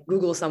 it's like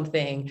Google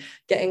something,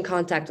 get in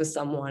contact with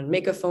someone,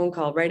 make a phone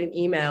call, write an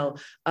email,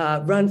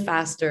 run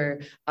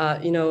faster,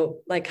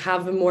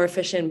 have a more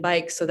efficient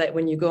bike so that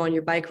when you go on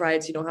your bike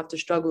rides, you don't have to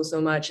struggle so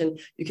much and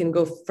you can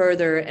go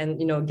further and,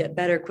 get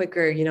better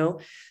quicker,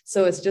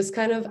 so it's just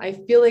kind of, I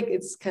feel like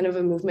it's kind of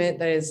a movement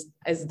that is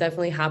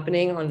definitely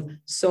happening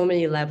on so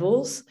many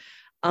levels,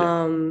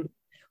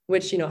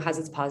 which, has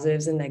its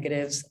positives and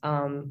negatives.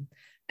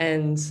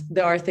 And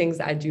there are things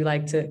that I do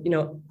like to,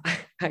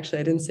 actually,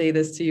 I didn't say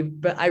this to you,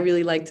 but I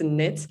really like to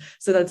knit.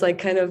 So that's like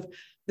kind of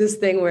this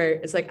thing where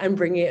it's like, I'm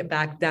bringing it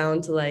back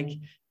down to like,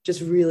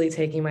 just really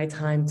taking my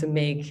time to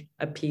make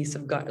a piece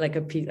of like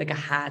a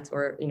hat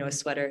or, a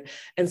sweater.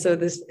 And so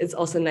it's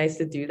also nice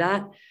to do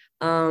that.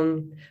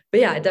 But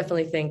yeah, I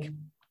definitely think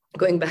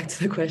going back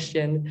to the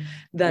question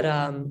that,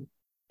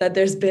 that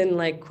there's been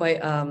like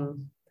quite,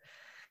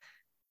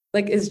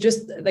 like it's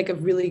just like a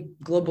really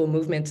global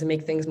movement to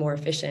make things more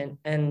efficient.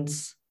 And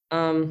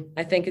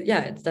I think, yeah,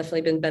 it's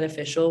definitely been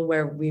beneficial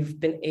where we've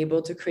been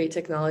able to create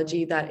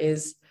technology that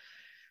is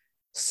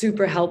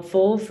super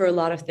helpful for a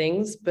lot of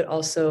things, but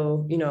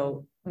also,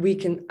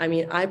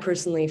 I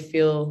personally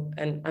feel,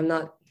 and I'm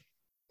not,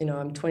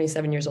 I'm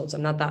 27 years old, so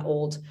I'm not that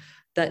old,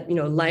 that,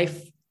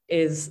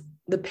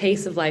 the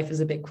pace of life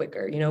is a bit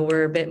quicker,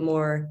 we're a bit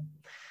more,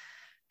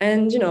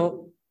 and,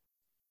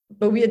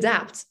 but we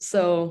adapt.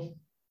 So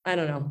I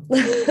don't know.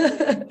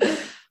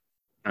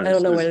 I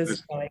don't know where this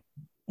is going.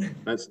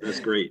 That's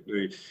great.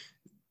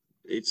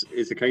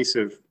 It's a case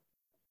of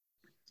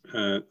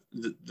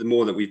the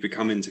more that we've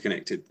become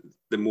interconnected,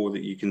 the more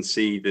that you can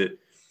see that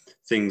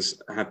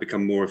things have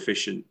become more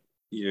efficient,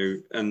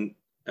 and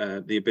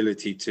the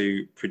ability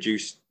to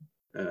produce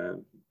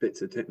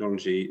bits of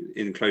technology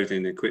in clothing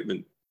and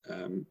equipment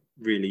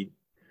really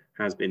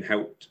has been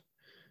helped,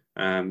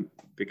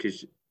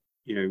 because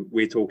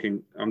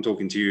I'm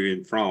talking to you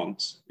in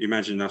France.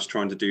 Imagine us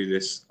trying to do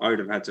this. I would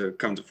have had to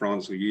come to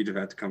France, or you'd have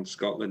had to come to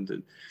Scotland,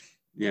 and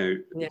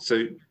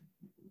so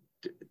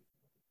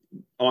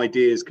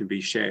ideas can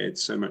be shared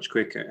so much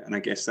quicker. And I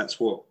guess that's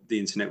what the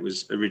internet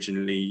was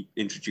originally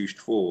introduced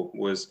for,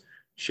 was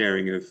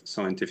sharing of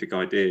scientific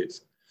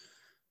ideas.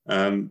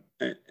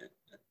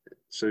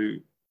 So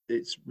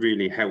it's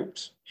really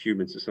helped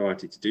human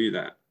society to do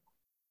that.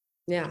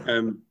 Yeah.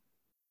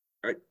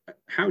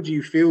 How do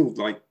you feel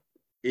like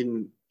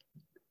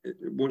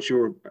what's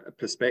your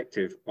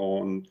perspective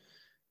on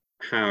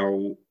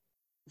how,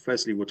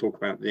 firstly, we'll talk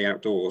about the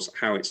outdoors,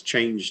 how it's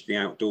changed the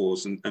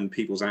outdoors and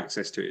people's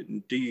access to it.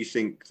 And do you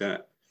think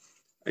that,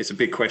 it's a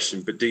big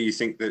question, but do you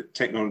think that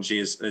technology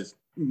has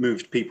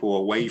moved people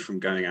away from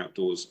going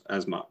outdoors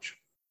as much?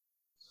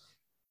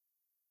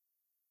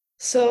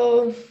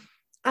 So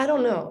I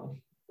don't know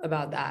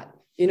about that.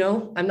 I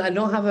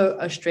don't have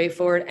a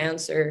straightforward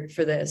answer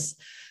for this,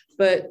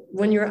 but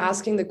when you're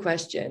asking the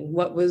question,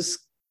 what was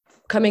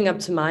coming up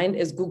to mind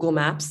is Google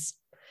Maps,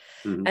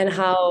 and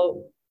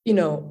how,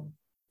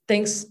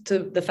 thanks to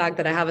the fact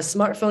that I have a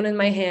smartphone in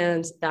my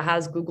hand that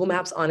has Google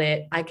Maps on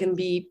it, I can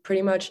be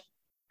pretty much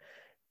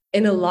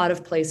in a lot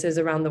of places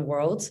around the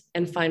world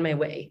and find my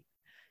way,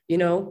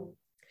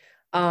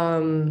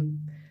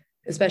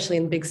 especially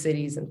in big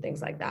cities and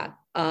things like that.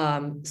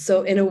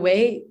 So in a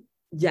way,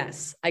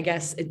 yes, I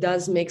guess it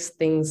does make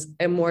things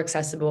more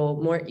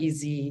accessible, more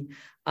easy.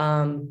 We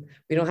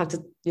don't have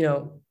to,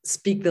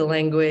 speak the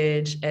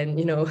language and,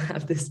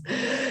 have this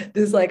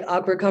like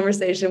awkward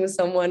conversation with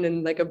someone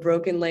in like a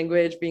broken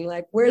language being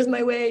like, where's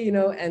my way,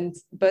 and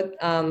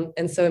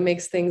so it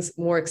makes things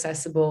more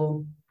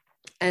accessible.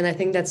 And I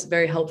think that's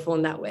very helpful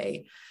in that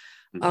way.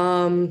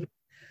 I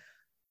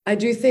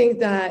do think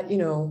that,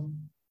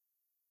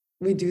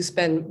 we do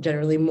spend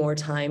generally more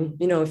time.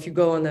 If you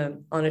go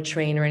on a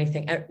train or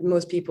anything,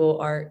 most people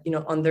are,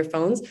 on their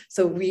phones.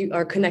 So we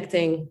are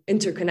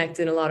interconnected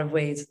in a lot of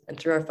ways and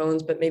through our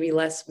phones, but maybe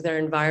less with our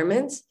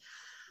environments.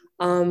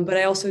 But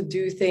I also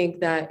do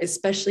think that,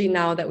 especially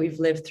now that we've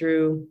lived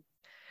through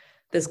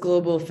this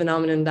global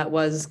phenomenon that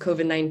was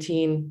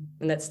COVID-19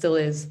 and that still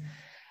is,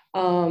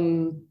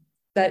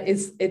 that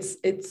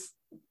it's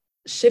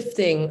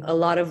shifting a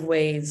lot of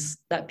ways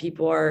that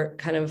people are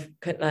kind of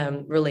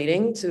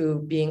relating to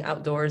being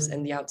outdoors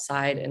and the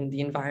outside and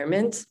the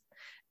environment.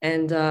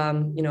 And,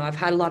 I've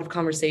had a lot of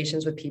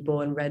conversations with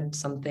people and read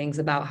some things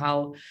about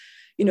how,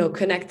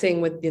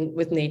 connecting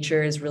with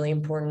nature is really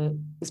important,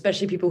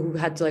 especially people who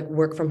had to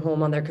work from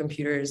home on their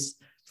computers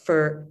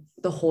for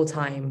the whole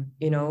time,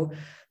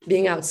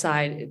 being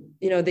outside,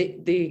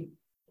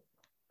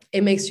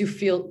 it makes you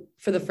feel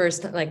for the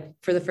first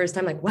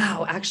time,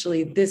 wow,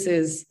 actually, this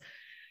is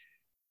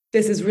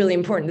really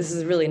important. This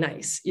is really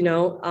nice,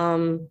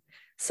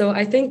 So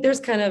I think there's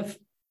kind of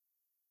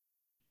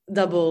a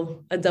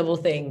double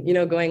thing,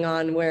 going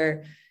on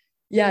where,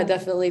 yeah,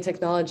 definitely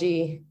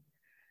technology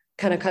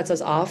kind of cuts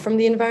us off from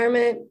the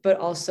environment, but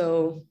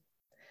also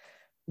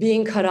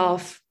being cut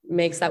off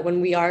makes that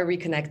when we are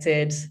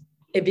reconnected,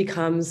 it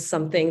becomes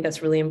something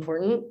that's really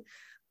important.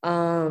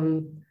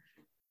 And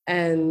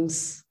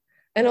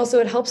also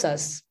it helps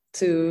us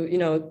to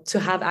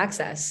have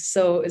access.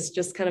 So it's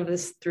just kind of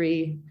this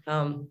three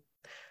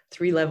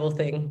level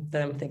thing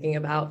that I'm thinking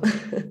about.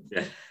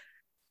 Yeah,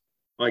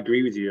 I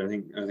agree with you. I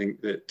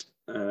think that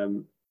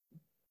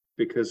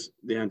because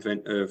the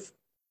advent of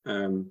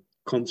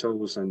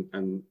consoles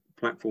and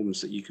platforms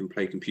that you can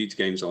play computer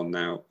games on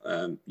now,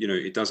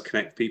 it does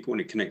connect people,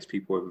 and it connects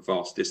people over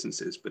vast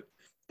distances. But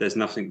there's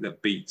nothing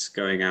that beats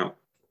going out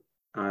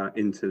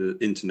into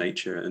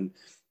nature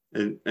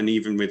and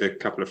even with a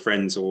couple of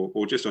friends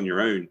or just on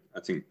your own. I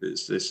think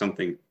there's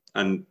something,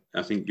 and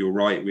I think you're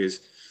right with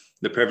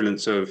the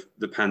prevalence of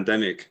the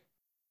pandemic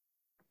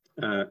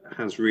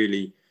has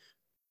really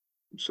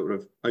sort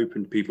of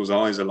opened people's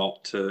eyes a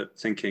lot to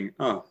thinking,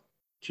 oh,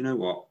 do you know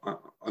what?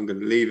 I'm going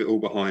to leave it all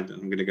behind,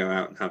 and I'm going to go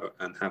out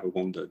and have a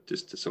wander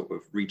just to sort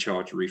of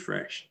recharge,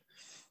 refresh.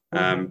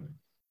 And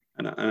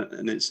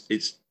it's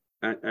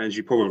as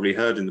you probably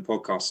heard in the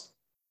podcast,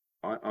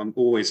 I'm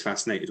always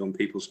fascinated on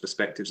people's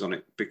perspectives on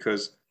it,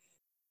 because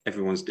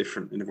everyone's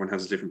different and everyone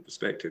has a different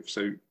perspective.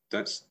 So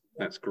that's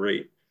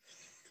great.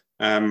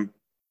 And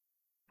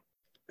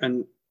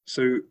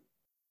so,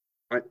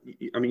 I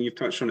mean, you've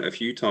touched on it a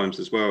few times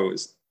as well.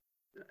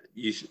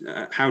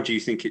 How do you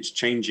think it's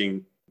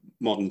changing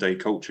modern day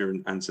culture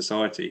and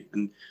society?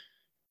 And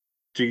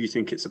do you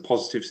think it's a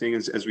positive thing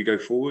as we go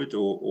forward,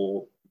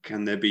 or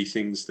can there be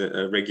things that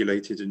are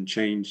regulated and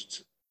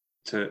changed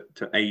to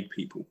aid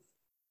people?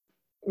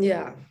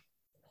 Yeah.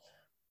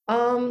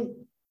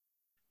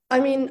 I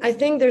mean, I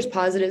think there's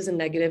positives and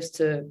negatives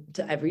to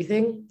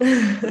everything.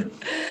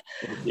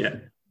 Yeah.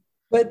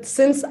 But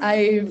since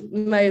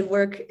my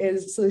work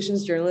is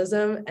solutions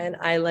journalism, and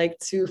I like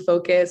to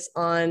focus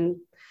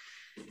on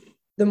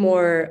the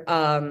more,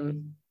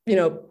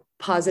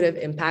 positive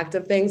impact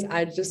of things,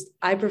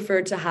 I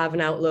prefer to have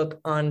an outlook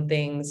on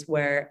things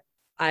where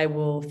I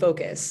will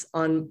focus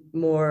on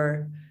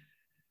more,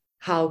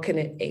 how can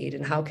it aid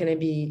and how can it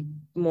be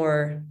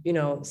more,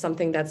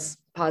 something that's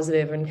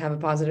positive and have a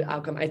positive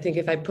outcome. I think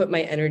if I put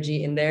my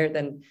energy in there,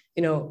 then,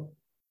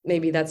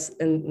 maybe that's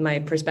in my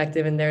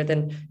perspective in there,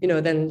 then,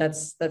 then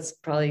that's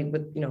probably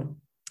what,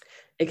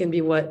 it can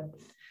be what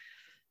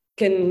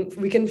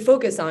we can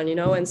focus on,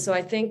 And so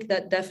I think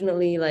that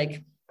definitely,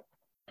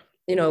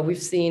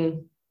 we've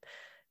seen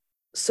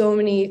so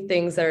many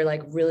things that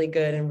are really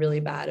good and really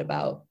bad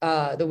about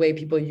the way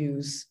people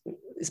use,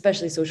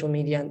 especially social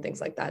media and things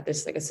like that.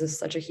 There's it's just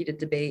such a heated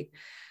debate.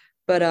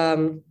 But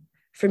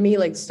for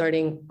me,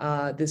 starting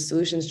this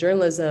solutions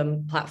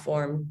journalism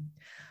platform,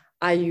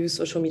 I use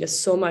social media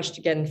so much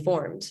to get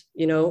informed,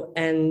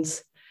 and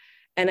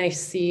I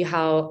see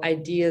how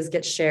ideas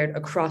get shared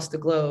across the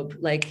globe,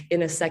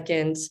 in a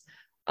second.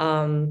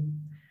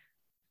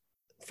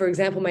 For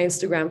example, my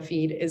Instagram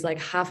feed is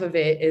half of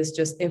it is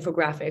just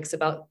infographics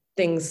about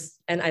things,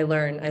 and I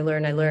learn,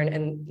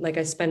 and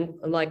I spend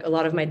a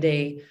lot of my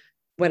day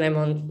when I'm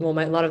on,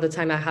 a lot of the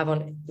time I have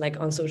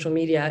on social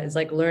media is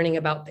learning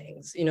about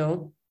things,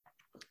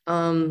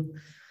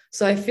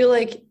 So I feel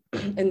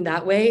in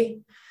that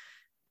way,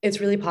 it's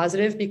really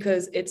positive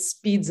because it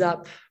speeds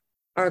up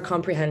our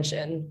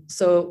comprehension.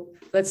 So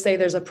let's say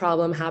there's a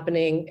problem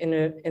happening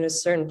in a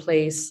certain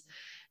place,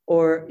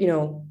 or,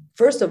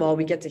 first of all,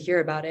 we get to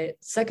hear about it.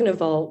 Second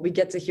of all, we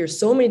get to hear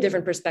so many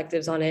different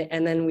perspectives on it.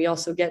 And then we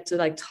also get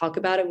to talk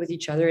about it with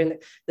each other. And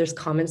there's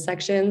comment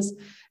sections,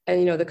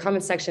 and, the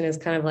comment section is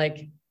kind of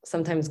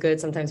sometimes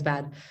good, sometimes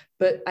bad.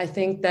 But I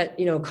think that,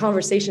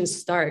 conversations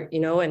start,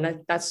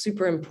 and that's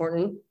super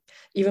important,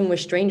 even with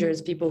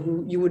strangers, people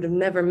who you would have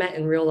never met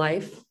in real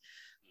life.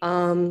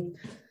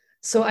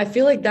 So I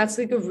feel that's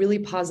a really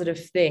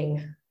positive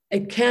thing.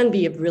 It can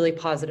be a really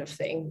positive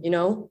thing,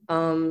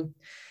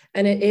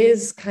 And it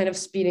is kind of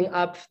speeding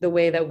up the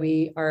way that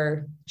we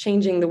are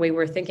changing the way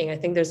we're thinking. I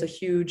think there's a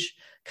huge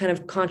kind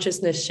of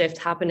consciousness shift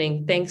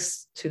happening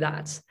thanks to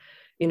that.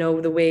 You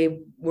know, the way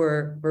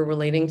we're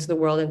relating to the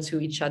world and to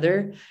each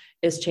other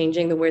is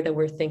changing. The way that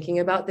we're thinking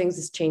about things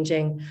is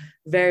changing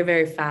very,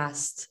 very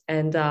fast.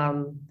 And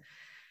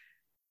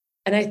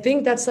I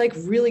think that's like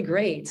really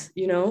great.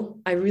 You know,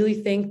 I really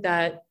think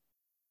that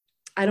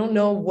I don't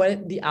know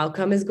what the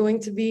outcome is going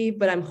to be,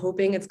 but I'm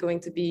hoping it's going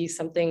to be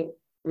something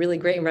really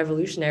great and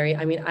revolutionary.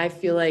 I mean, I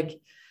feel like,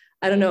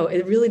 I don't know,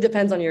 it really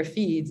depends on your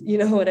feed, you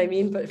know what I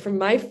mean? But from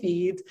my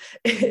feed,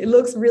 it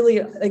looks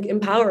really like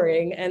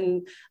empowering,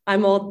 and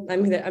I'm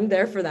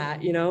there for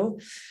that, you know?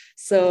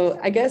 So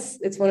I guess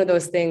it's one of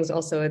those things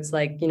also. It's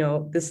like, you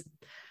know,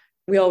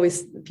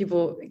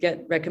 people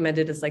get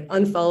recommended as like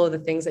unfollow the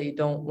things that you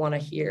don't want to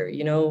hear,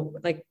 you know,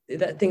 like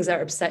that things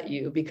that upset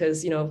you,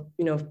 because, you know,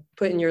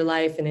 put in your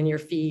life and in your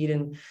feed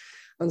and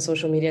on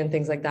social media and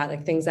things like that,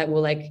 like things that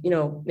will like, you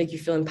know, make you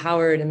feel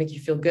empowered and make you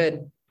feel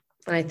good.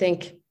 And I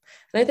think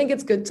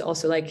it's good to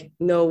also like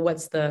know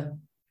what's the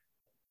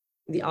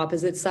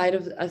opposite side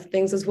of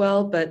things as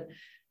well. But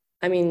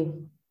I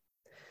mean,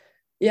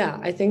 yeah,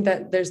 I think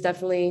that it's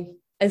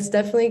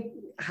definitely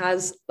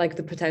has like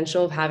the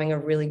potential of having a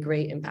really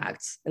great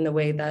impact in the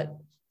way that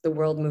the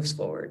world moves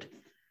forward.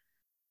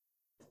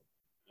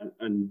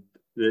 And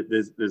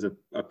there's a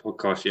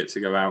podcast yet to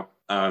go out,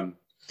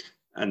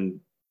 and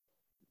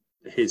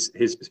his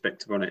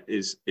perspective on it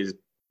is,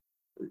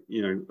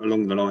 you know,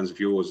 along the lines of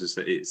yours, is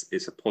that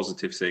it's a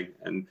positive thing,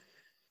 and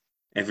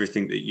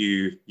everything that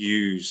you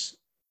use,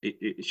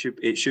 it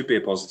should be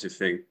a positive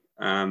thing.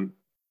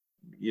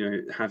 You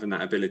know, having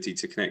that ability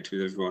to connect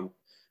with everyone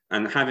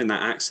and having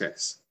that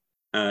access,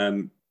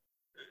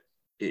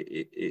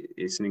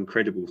 it's an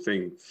incredible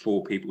thing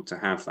for people to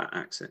have that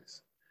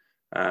access.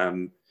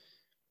 You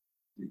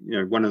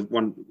know, one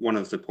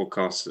of the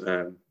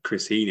podcasts,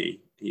 Chris Heaney,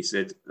 he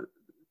said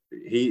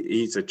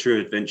he's a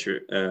true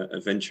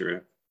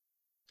adventurer,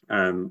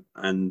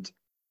 and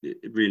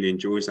really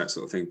enjoys that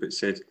sort of thing. But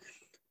said,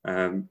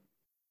 what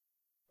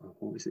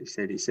was it he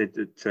said? He said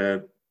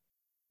that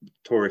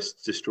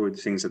tourists destroy the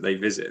things that they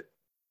visit,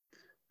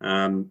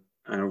 and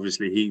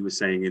obviously he was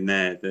saying in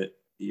there that,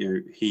 you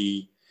know,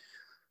 he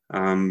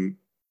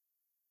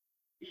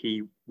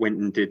went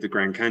and did the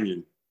Grand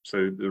Canyon,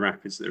 so the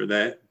rapids that are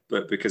there,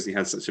 but because he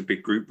had such a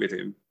big group with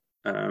him,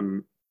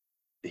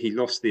 he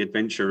lost the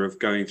adventure of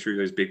going through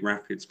those big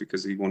rapids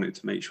because he wanted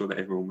to make sure that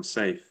everyone was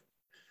safe.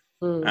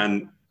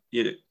 And,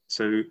 you know,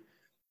 so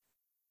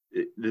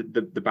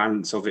the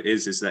balance of it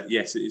is that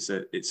yes,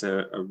 it's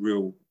a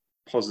real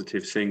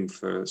positive thing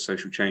for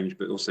social change,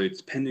 but also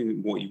depending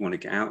on what you want to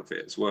get out of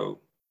it as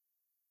well.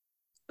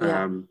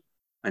 Yeah.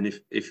 And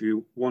if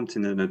you're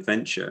wanting an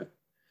adventure,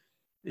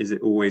 is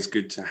it always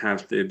good to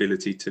have the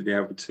ability to be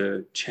able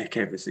to check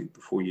everything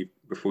before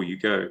you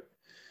go?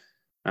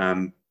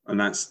 And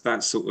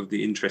that's sort of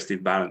the interesting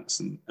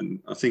balance, and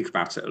I think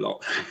about it a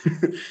lot.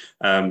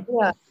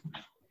 Yeah.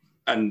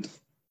 And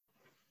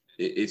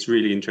it's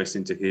really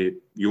interesting to hear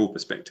your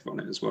perspective on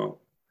it as well,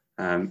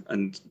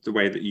 and the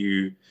way that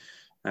you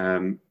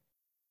know,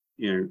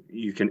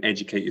 you can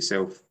educate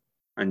yourself,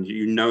 and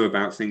you know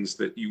about things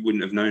that you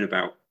wouldn't have known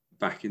about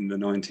back in the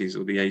 90s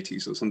or the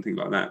 80s or something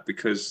like that,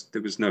 because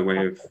there was no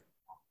way of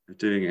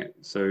doing it.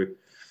 So,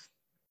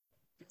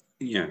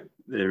 you know,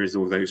 there is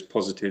all those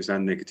positives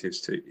and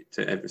negatives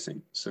to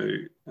everything. So,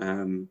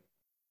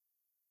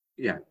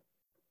 yeah,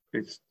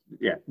 it's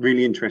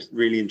really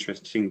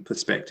interesting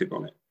perspective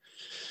on it.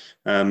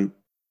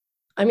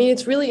 I mean,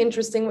 it's really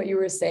interesting what you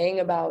were saying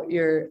about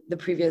the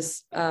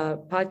previous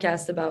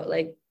podcast about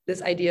like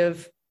this idea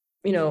of,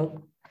 you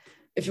know,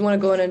 if you want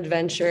to go on an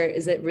adventure,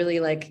 is it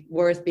really like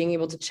worth being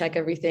able to check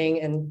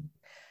everything? And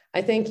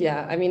I think,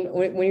 yeah, I mean,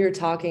 when you were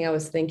talking, I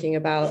was thinking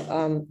about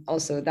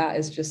also that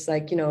is just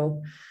like, you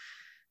know,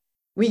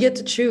 we get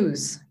to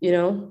choose, you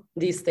know,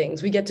 these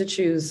things. We get to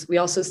choose. We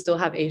also still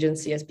have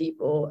agency as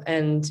people,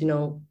 and, you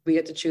know, we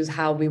get to choose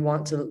how we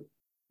want to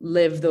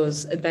live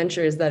those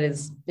adventures. That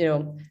is, you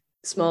know,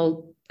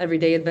 small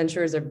everyday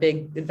adventures or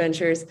big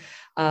adventures,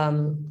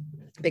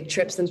 big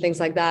trips and things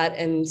like that.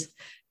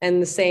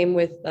 And the same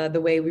with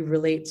the way we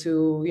relate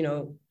to, you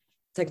know,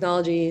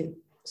 technology,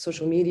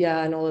 social media,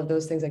 and all of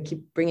those things. I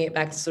keep bringing it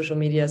back to social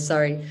media,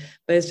 sorry,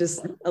 but it's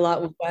just a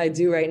lot of what I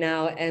do right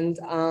now.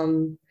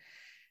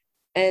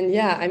 And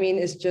yeah, I mean,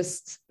 it's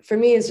just, for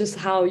me, it's just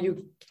how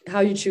you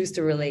choose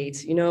to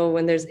relate, you know,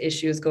 when there's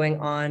issues going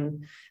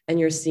on and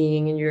you're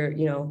seeing, and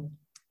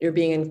you're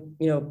being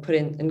put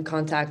in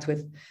contact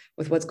with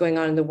what's going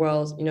on in the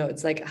world. You know,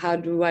 it's like, how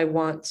do I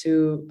want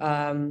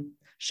to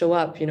show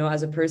up, you know,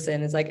 as a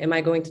person? It's like, am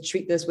I going to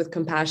treat this with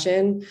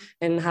compassion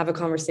and have a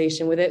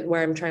conversation with it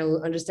where I'm trying to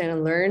understand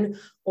and learn?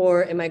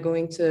 Or am I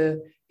going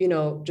to, you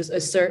know, just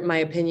assert my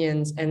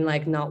opinions and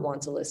like not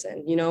want to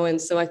listen, you know?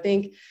 And so I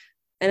think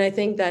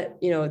that,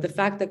 you know, the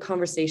fact that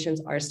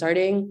conversations are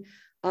starting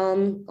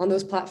on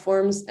those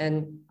platforms,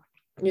 and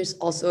just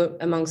also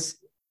amongst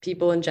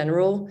people in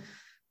general,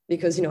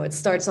 because, you know, it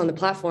starts on the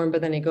platform,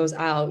 but then it goes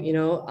out, you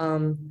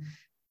know,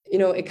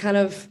 it kind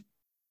of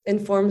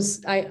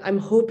informs, I'm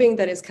hoping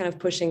that it's kind of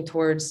pushing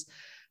towards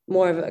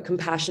more of a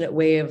compassionate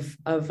way of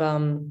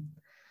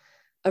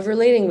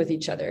relating with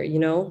each other,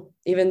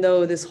 even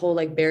though this whole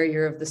like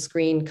barrier of the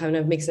screen kind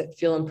of makes it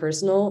feel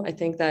impersonal. I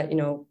think that,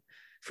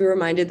 if we're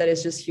reminded that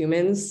it's just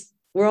humans,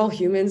 we're all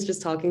humans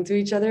just talking to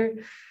each other.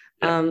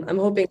 Yeah. I'm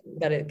hoping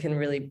that it can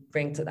really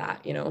bring to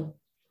that,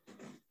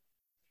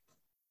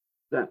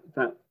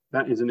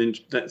 That is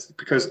that's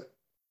because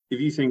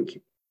if you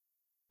think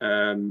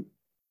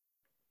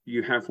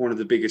you have one of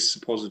the biggest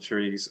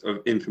suppositories of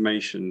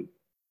information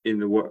in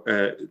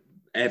the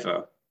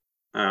ever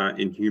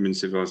in human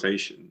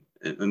civilization,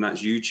 and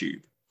that's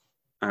YouTube.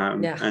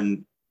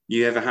 And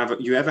you ever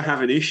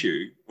have an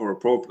issue or a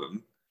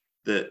problem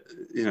that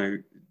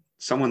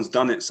someone's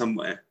done it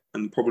somewhere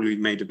and probably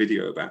made a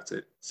video about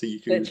it, so you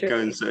can go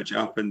and search it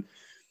up. And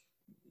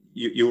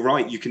you're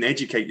right, you can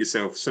educate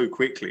yourself so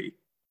quickly,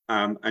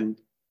 and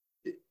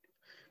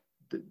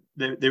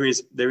there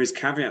is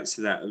caveats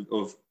to that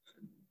of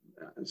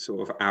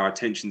sort of our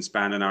attention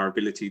span and our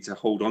ability to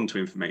hold on to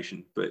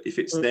information. But if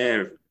it's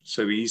there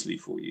so easily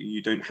for you,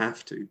 you don't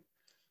have to.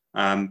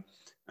 And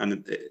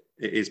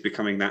it is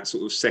becoming that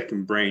sort of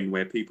second brain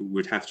where people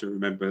would have to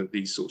remember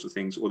these sorts of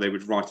things, or they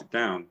would write it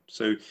down.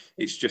 So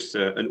it's just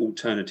an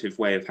alternative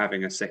way of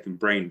having a second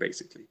brain,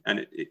 basically.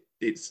 And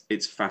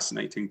it's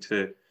fascinating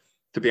to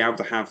be able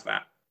to have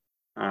that.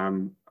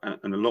 And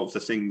a lot of the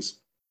things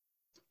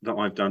that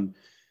I've done,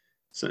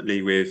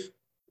 certainly with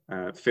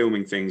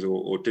filming things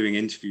or doing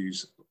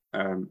interviews,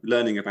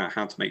 learning about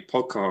how to make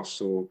podcasts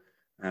or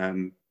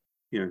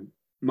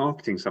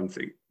marketing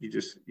something,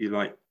 you're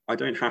like, I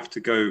don't have to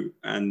go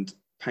and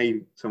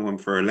pay someone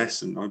for a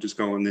lesson. I'll just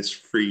go on this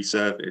free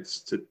service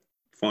to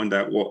find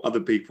out what other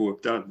people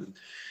have done.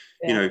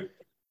 And,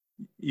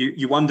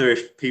 you wonder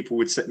if people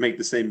would make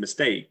the same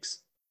mistakes,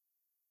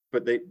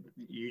 but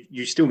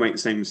you still make the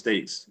same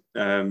mistakes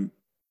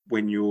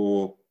when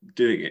you're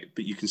doing it,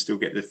 but you can still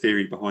get the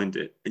theory behind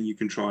it, and you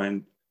can try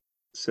and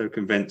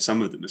circumvent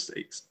some of the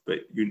mistakes, but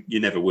you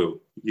never will.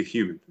 You're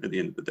human at the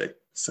end of the day.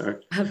 So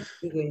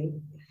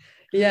absolutely.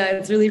 Yeah,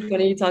 it's really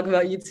funny you talk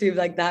about YouTube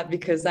like that,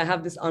 because I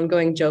have this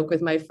ongoing joke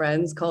with my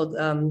friends called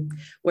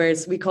where I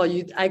call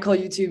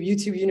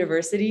YouTube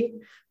University,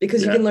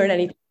 because you can learn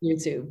anything on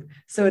YouTube.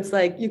 So it's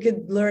like you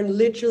could learn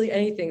literally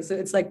anything. So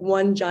it's like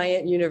one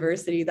giant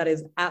university that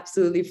is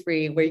absolutely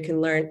free, where you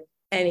can learn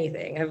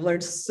anything. I've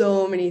learned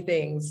so many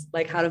things,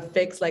 like how to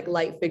fix like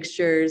light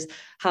fixtures,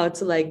 how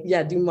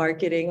to do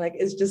marketing. Like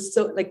it's just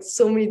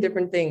so many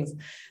different things.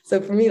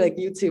 So for me, like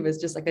YouTube is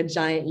just like a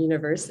giant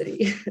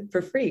university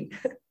for free.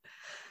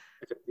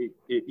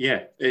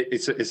 Yeah,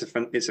 it's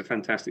a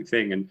fantastic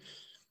thing, and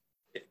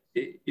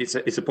it's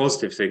a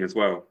positive thing as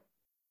well,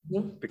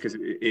 because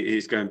it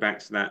is going back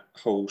to that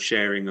whole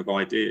sharing of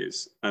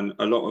ideas. And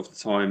a lot of the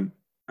time,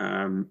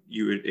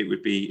 it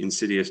would be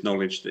insidious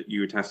knowledge that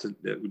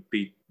that would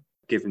be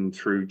given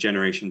through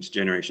generation to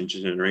generation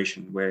to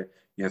generation, where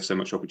you have so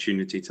much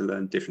opportunity to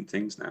learn different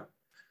things now.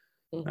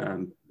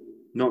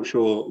 Not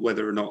sure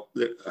whether or not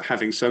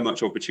having so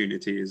much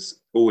opportunity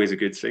is always a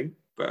good thing,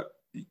 but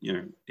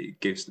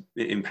it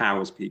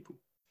empowers people.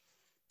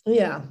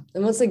 Yeah,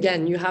 and once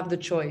again, you have the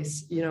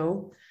choice,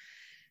 to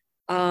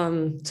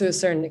a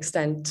certain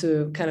extent,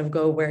 to kind of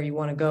go where you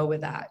want to go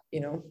with that,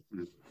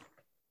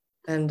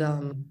 And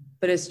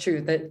but it's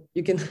true that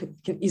you can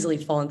easily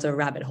fall into a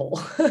rabbit hole.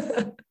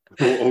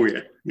 Oh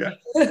yeah.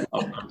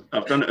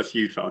 I've done it a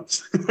few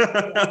times.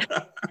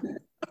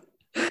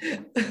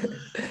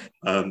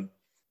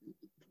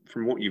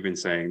 From what you've been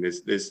saying,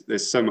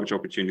 there's so much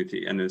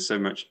opportunity, and there's so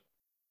much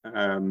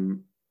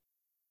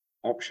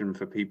option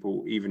for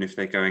people. Even if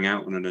they're going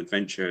out on an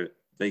adventure,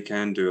 they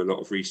can do a lot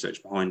of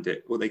research behind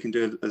it, or they can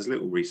do as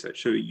little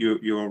research. So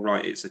you're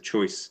right, it's a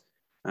choice,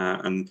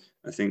 and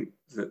I think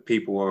that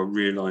people are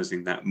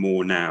realizing that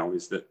more now,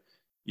 is that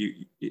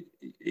it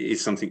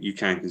is something you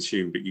can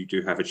consume, but you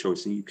do have a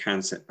choice, and you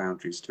can set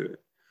boundaries to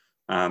it.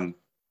 And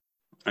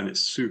it's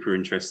super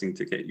interesting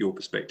to get your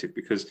perspective,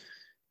 because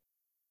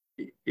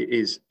it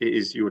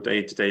is your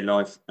day-to-day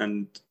life,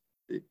 and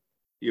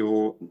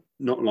you're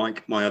not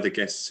like my other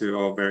guests, who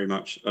are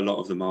a lot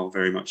of them are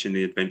very much in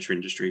the adventure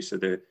industry. So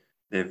they're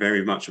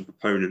very much a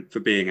proponent for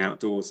being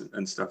outdoors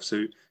and stuff.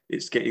 So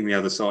it's getting the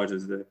other side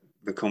of the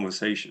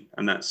conversation,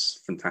 and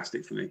that's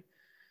fantastic for me.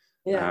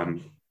 Yeah.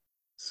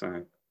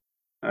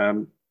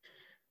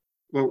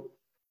 Well,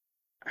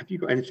 have you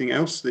got anything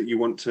else that you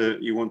want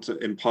to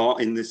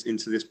impart into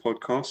this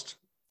podcast?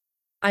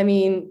 I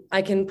mean,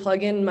 I can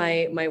plug in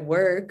my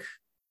work,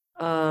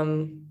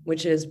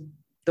 which is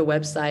the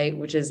website,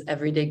 which is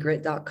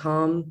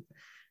everydaygrit.com,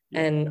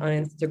 and on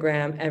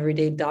Instagram,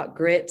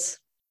 everyday.grit.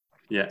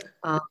 Yeah.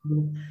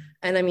 And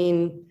I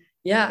mean,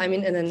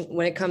 and then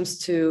when it comes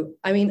to,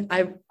 I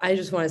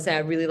just want to say, I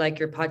really like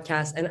your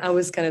podcast, and I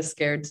was kind of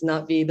scared to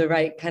not be the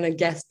right kind of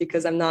guest,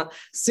 because I'm not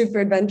super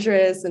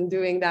adventurous and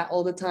doing that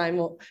all the time,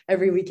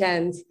 every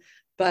weekend.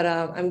 But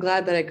I'm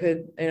glad that I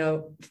could,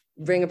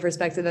 bring a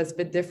perspective that's a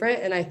bit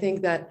different. And I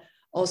think that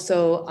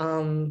also,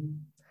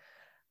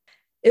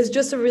 it's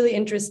just a really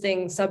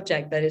interesting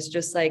subject that is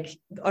just like,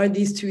 are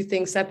these two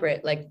things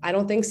separate? Like, I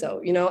don't think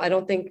so. I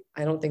don't think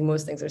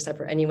most things are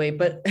separate anyway,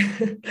 but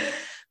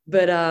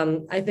but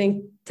I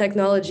think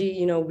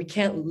technology, we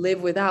can't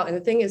live without. And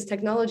the thing is,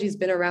 technology has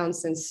been around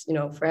since,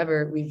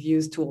 forever. We've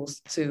used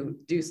tools to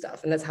do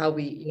stuff, and that's how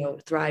we,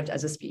 thrived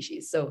as a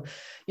species. So,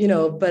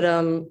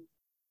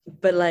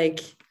 but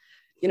like,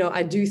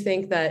 I do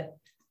think that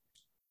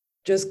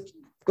just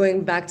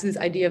going back to this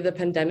idea of the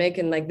pandemic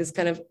and like this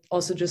kind of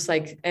also just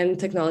like, and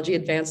technology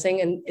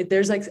advancing, and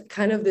there's like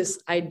kind of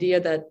this idea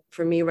that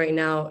for me right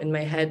now in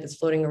my head that's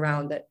floating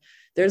around, that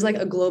there's like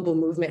a global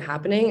movement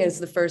happening. And it's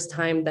the first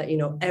time that,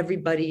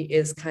 everybody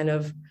is kind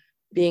of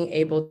being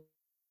able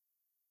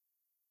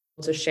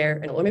to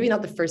share, or maybe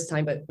not the first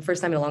time, but the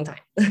first time in a long time.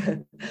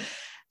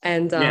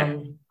 and Yeah.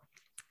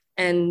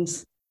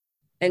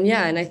 and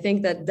yeah, and I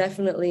think that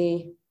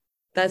definitely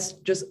that's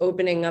just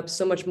opening up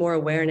so much more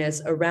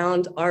awareness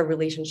around our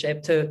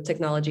relationship to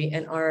technology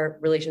and our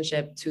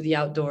relationship to the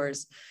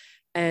outdoors.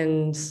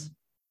 And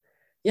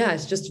yeah,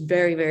 it's just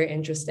very, very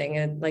interesting.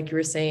 And like you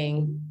were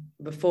saying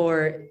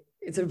before,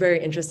 it's a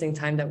very interesting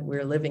time that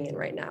we're living in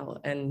right now.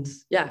 And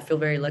yeah, I feel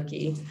very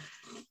lucky.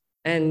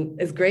 And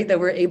it's great that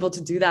we're able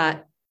to do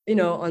that,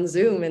 on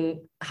Zoom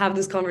and have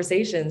these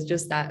conversations.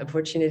 Just that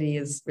opportunity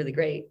is really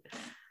great.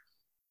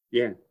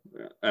 Yeah.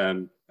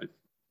 And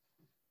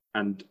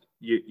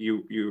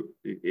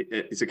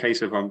it's a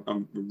case of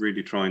I'm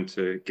really trying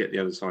to get the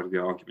other side of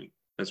the argument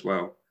as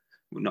well.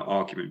 Well, not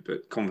argument,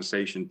 but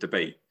conversation,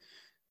 debate.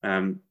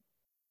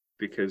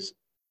 Because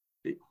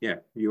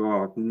you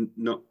are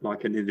not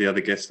like any of the other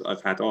guests that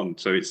I've had on.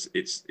 So it's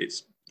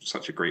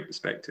such a great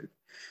perspective.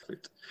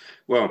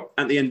 Well,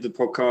 at the end of the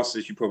podcast,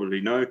 as you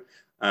probably know,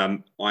 I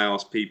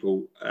ask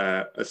people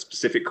a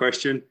specific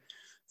question.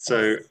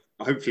 So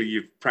hopefully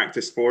you've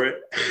practiced for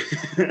it.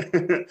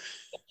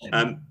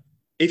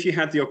 If you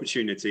had the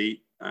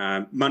opportunity,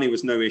 money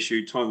was no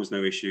issue, time was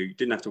no issue, you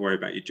didn't have to worry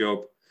about your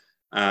job,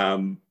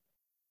 and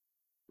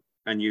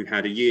you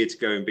had a year to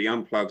go and be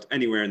unplugged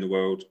anywhere in the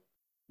world,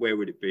 where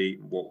would it be?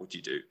 What would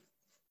you do?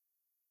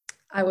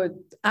 I would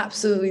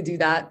absolutely do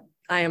that.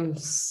 I am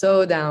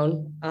so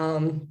down.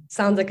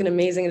 Sounds like an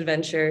amazing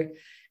adventure.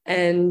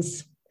 And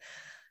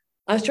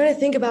I was trying to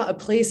think about a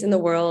place in the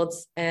world,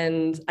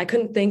 and I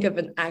couldn't think of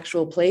an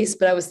actual place,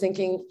 but I was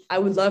thinking I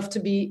would love to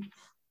be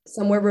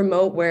somewhere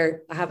remote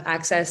where I have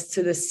access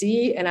to the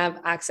sea and I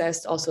have access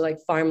to also like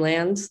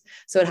farmlands.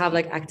 So I'd have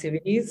like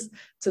activities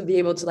to be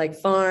able to like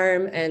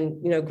farm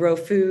and, grow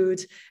food,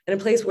 and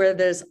a place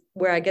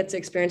where I get to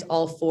experience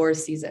all 4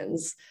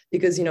 seasons.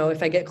 Because,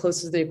 if I get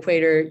close to the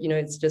equator,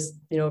 it's just,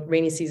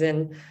 rainy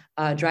season,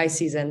 dry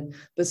season,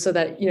 but so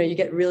that, you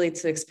get really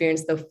to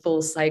experience the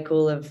full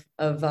cycle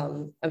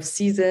of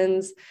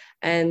seasons.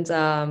 And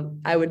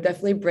I would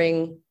definitely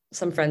bring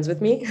some friends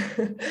with me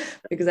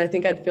because I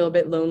think I'd feel a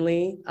bit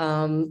lonely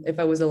if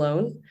I was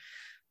alone.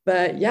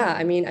 But yeah,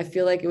 I mean, I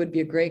feel like it would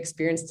be a great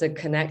experience to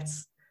connect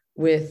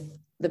with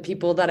the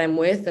people that I'm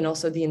with and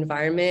also the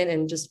environment,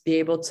 and just be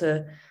able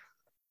to,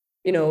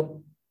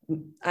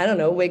 I don't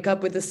know, wake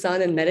up with the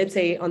sun and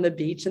meditate on the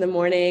beach in the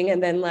morning,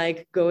 and then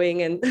like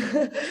going and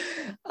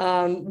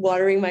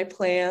watering my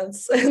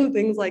plants and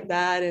things like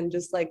that, and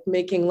just like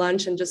making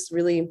lunch and just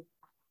really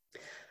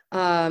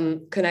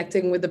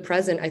connecting with the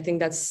present. I think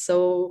that's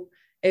so,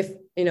 if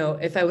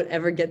I would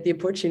ever get the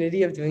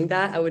opportunity of doing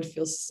that, I would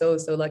feel so,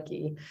 so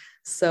lucky.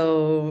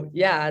 So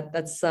yeah,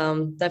 that's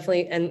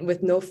definitely, and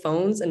with no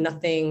phones and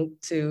nothing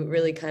to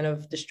really kind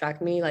of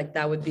distract me, like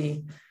that would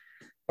be,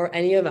 or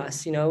any of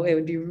us, it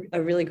would be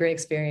a really great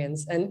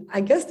experience. And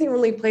I guess the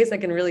only place I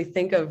can really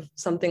think of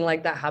something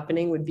like that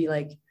happening would be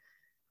like,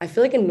 I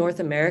feel like in North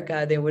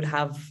America, they would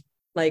have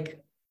like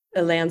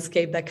a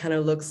landscape that kind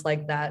of looks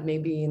like that,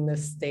 maybe in the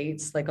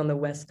States, like on the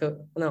West Coast,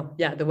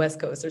 the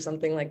West Coast or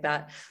something like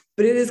that.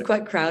 But it is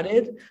quite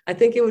crowded. I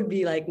think it would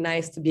be like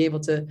nice to be able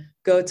to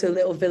go to a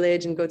little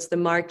village and go to the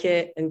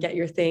market and get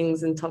your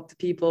things and talk to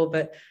people,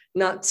 but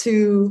not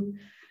too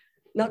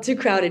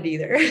crowded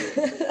either.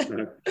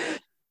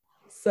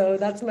 So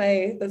that's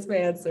my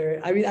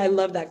answer. I mean, I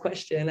love that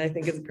question. I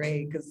think it's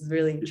great because it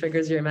really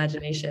triggers your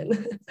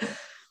imagination.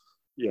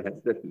 Yeah,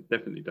 it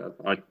definitely does.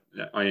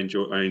 I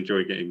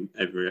enjoy getting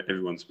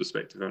everyone's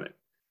perspective on it.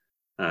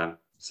 No,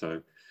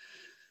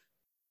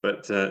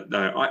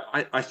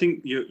 I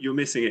think you're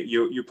missing it.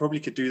 You probably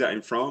could do that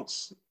in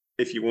France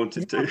if you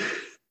wanted to.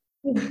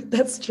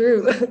 That's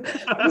true.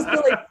 I just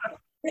feel like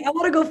I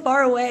want to go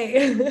far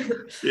away.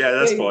 Yeah,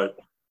 that's fine.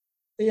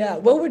 Yeah.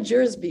 What would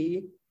yours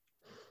be?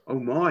 Oh,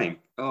 mine.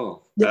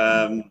 Oh,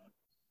 Yeah.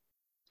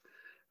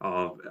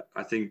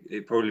 I think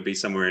it'd probably be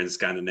somewhere in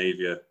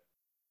Scandinavia.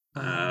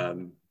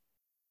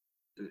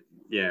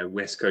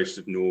 West coast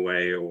of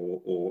Norway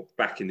or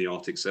back in the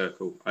Arctic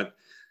Circle.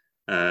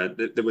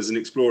 There was an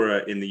explorer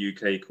in the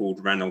UK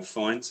called Ranulph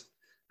Fiennes,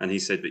 and he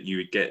said that you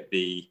would get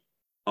the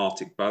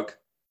Arctic bug,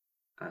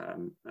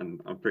 and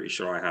I'm pretty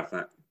sure I have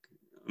that.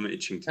 I'm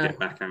itching to get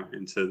back out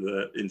into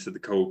the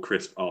cold,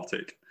 crisp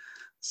Arctic.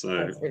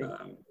 So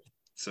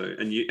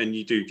and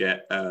you do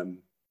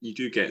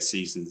get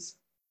seasons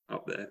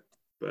up there,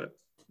 but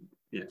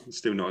yeah, it's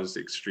still not as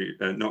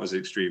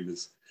extreme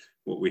as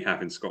what we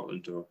have in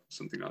Scotland or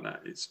something like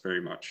that. It's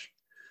very much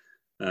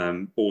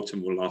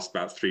autumn will last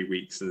about 3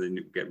 weeks, and then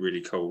it'll get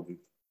really cold, and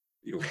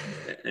you'll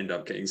end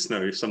up getting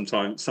snow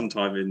sometime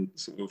in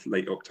sort of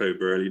late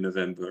October, early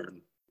November,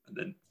 and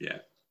then yeah.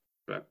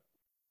 But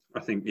I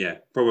think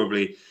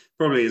probably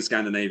in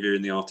Scandinavia,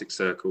 in the Arctic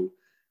Circle,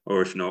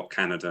 or if not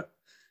Canada,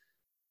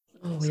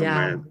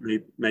 somewhere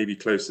maybe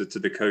closer to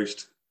the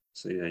coast.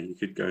 So yeah, you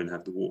could go and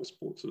have the water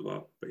sports as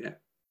well. But yeah,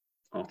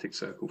 Arctic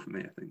Circle for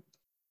me, I think.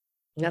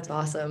 That's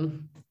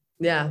awesome.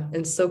 Yeah,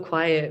 and so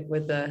quiet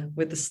with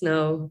the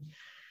snow.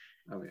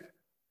 Oh yeah.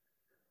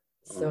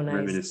 So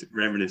nice.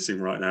 Reminiscing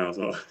right now as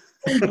well.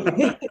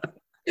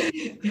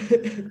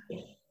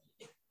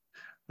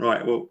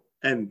 Right. Well,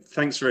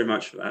 thanks very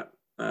much for that.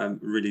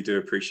 Really do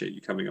appreciate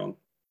you coming on.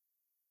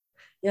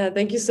 Yeah,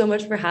 thank you so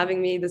much for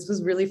having me. This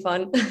was really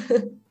fun.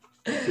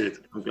 Good.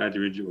 I'm glad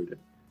you enjoyed it.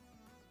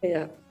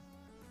 Yeah.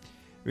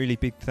 Really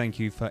big thank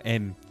you for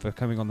Em for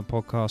coming on the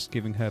podcast,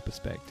 giving her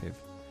perspective.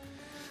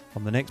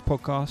 On the next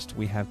podcast,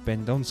 we have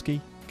Ben Donsky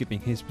giving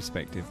his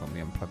perspective on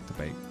the Unplugged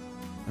debate.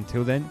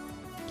 Until then,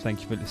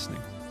 thank you for listening.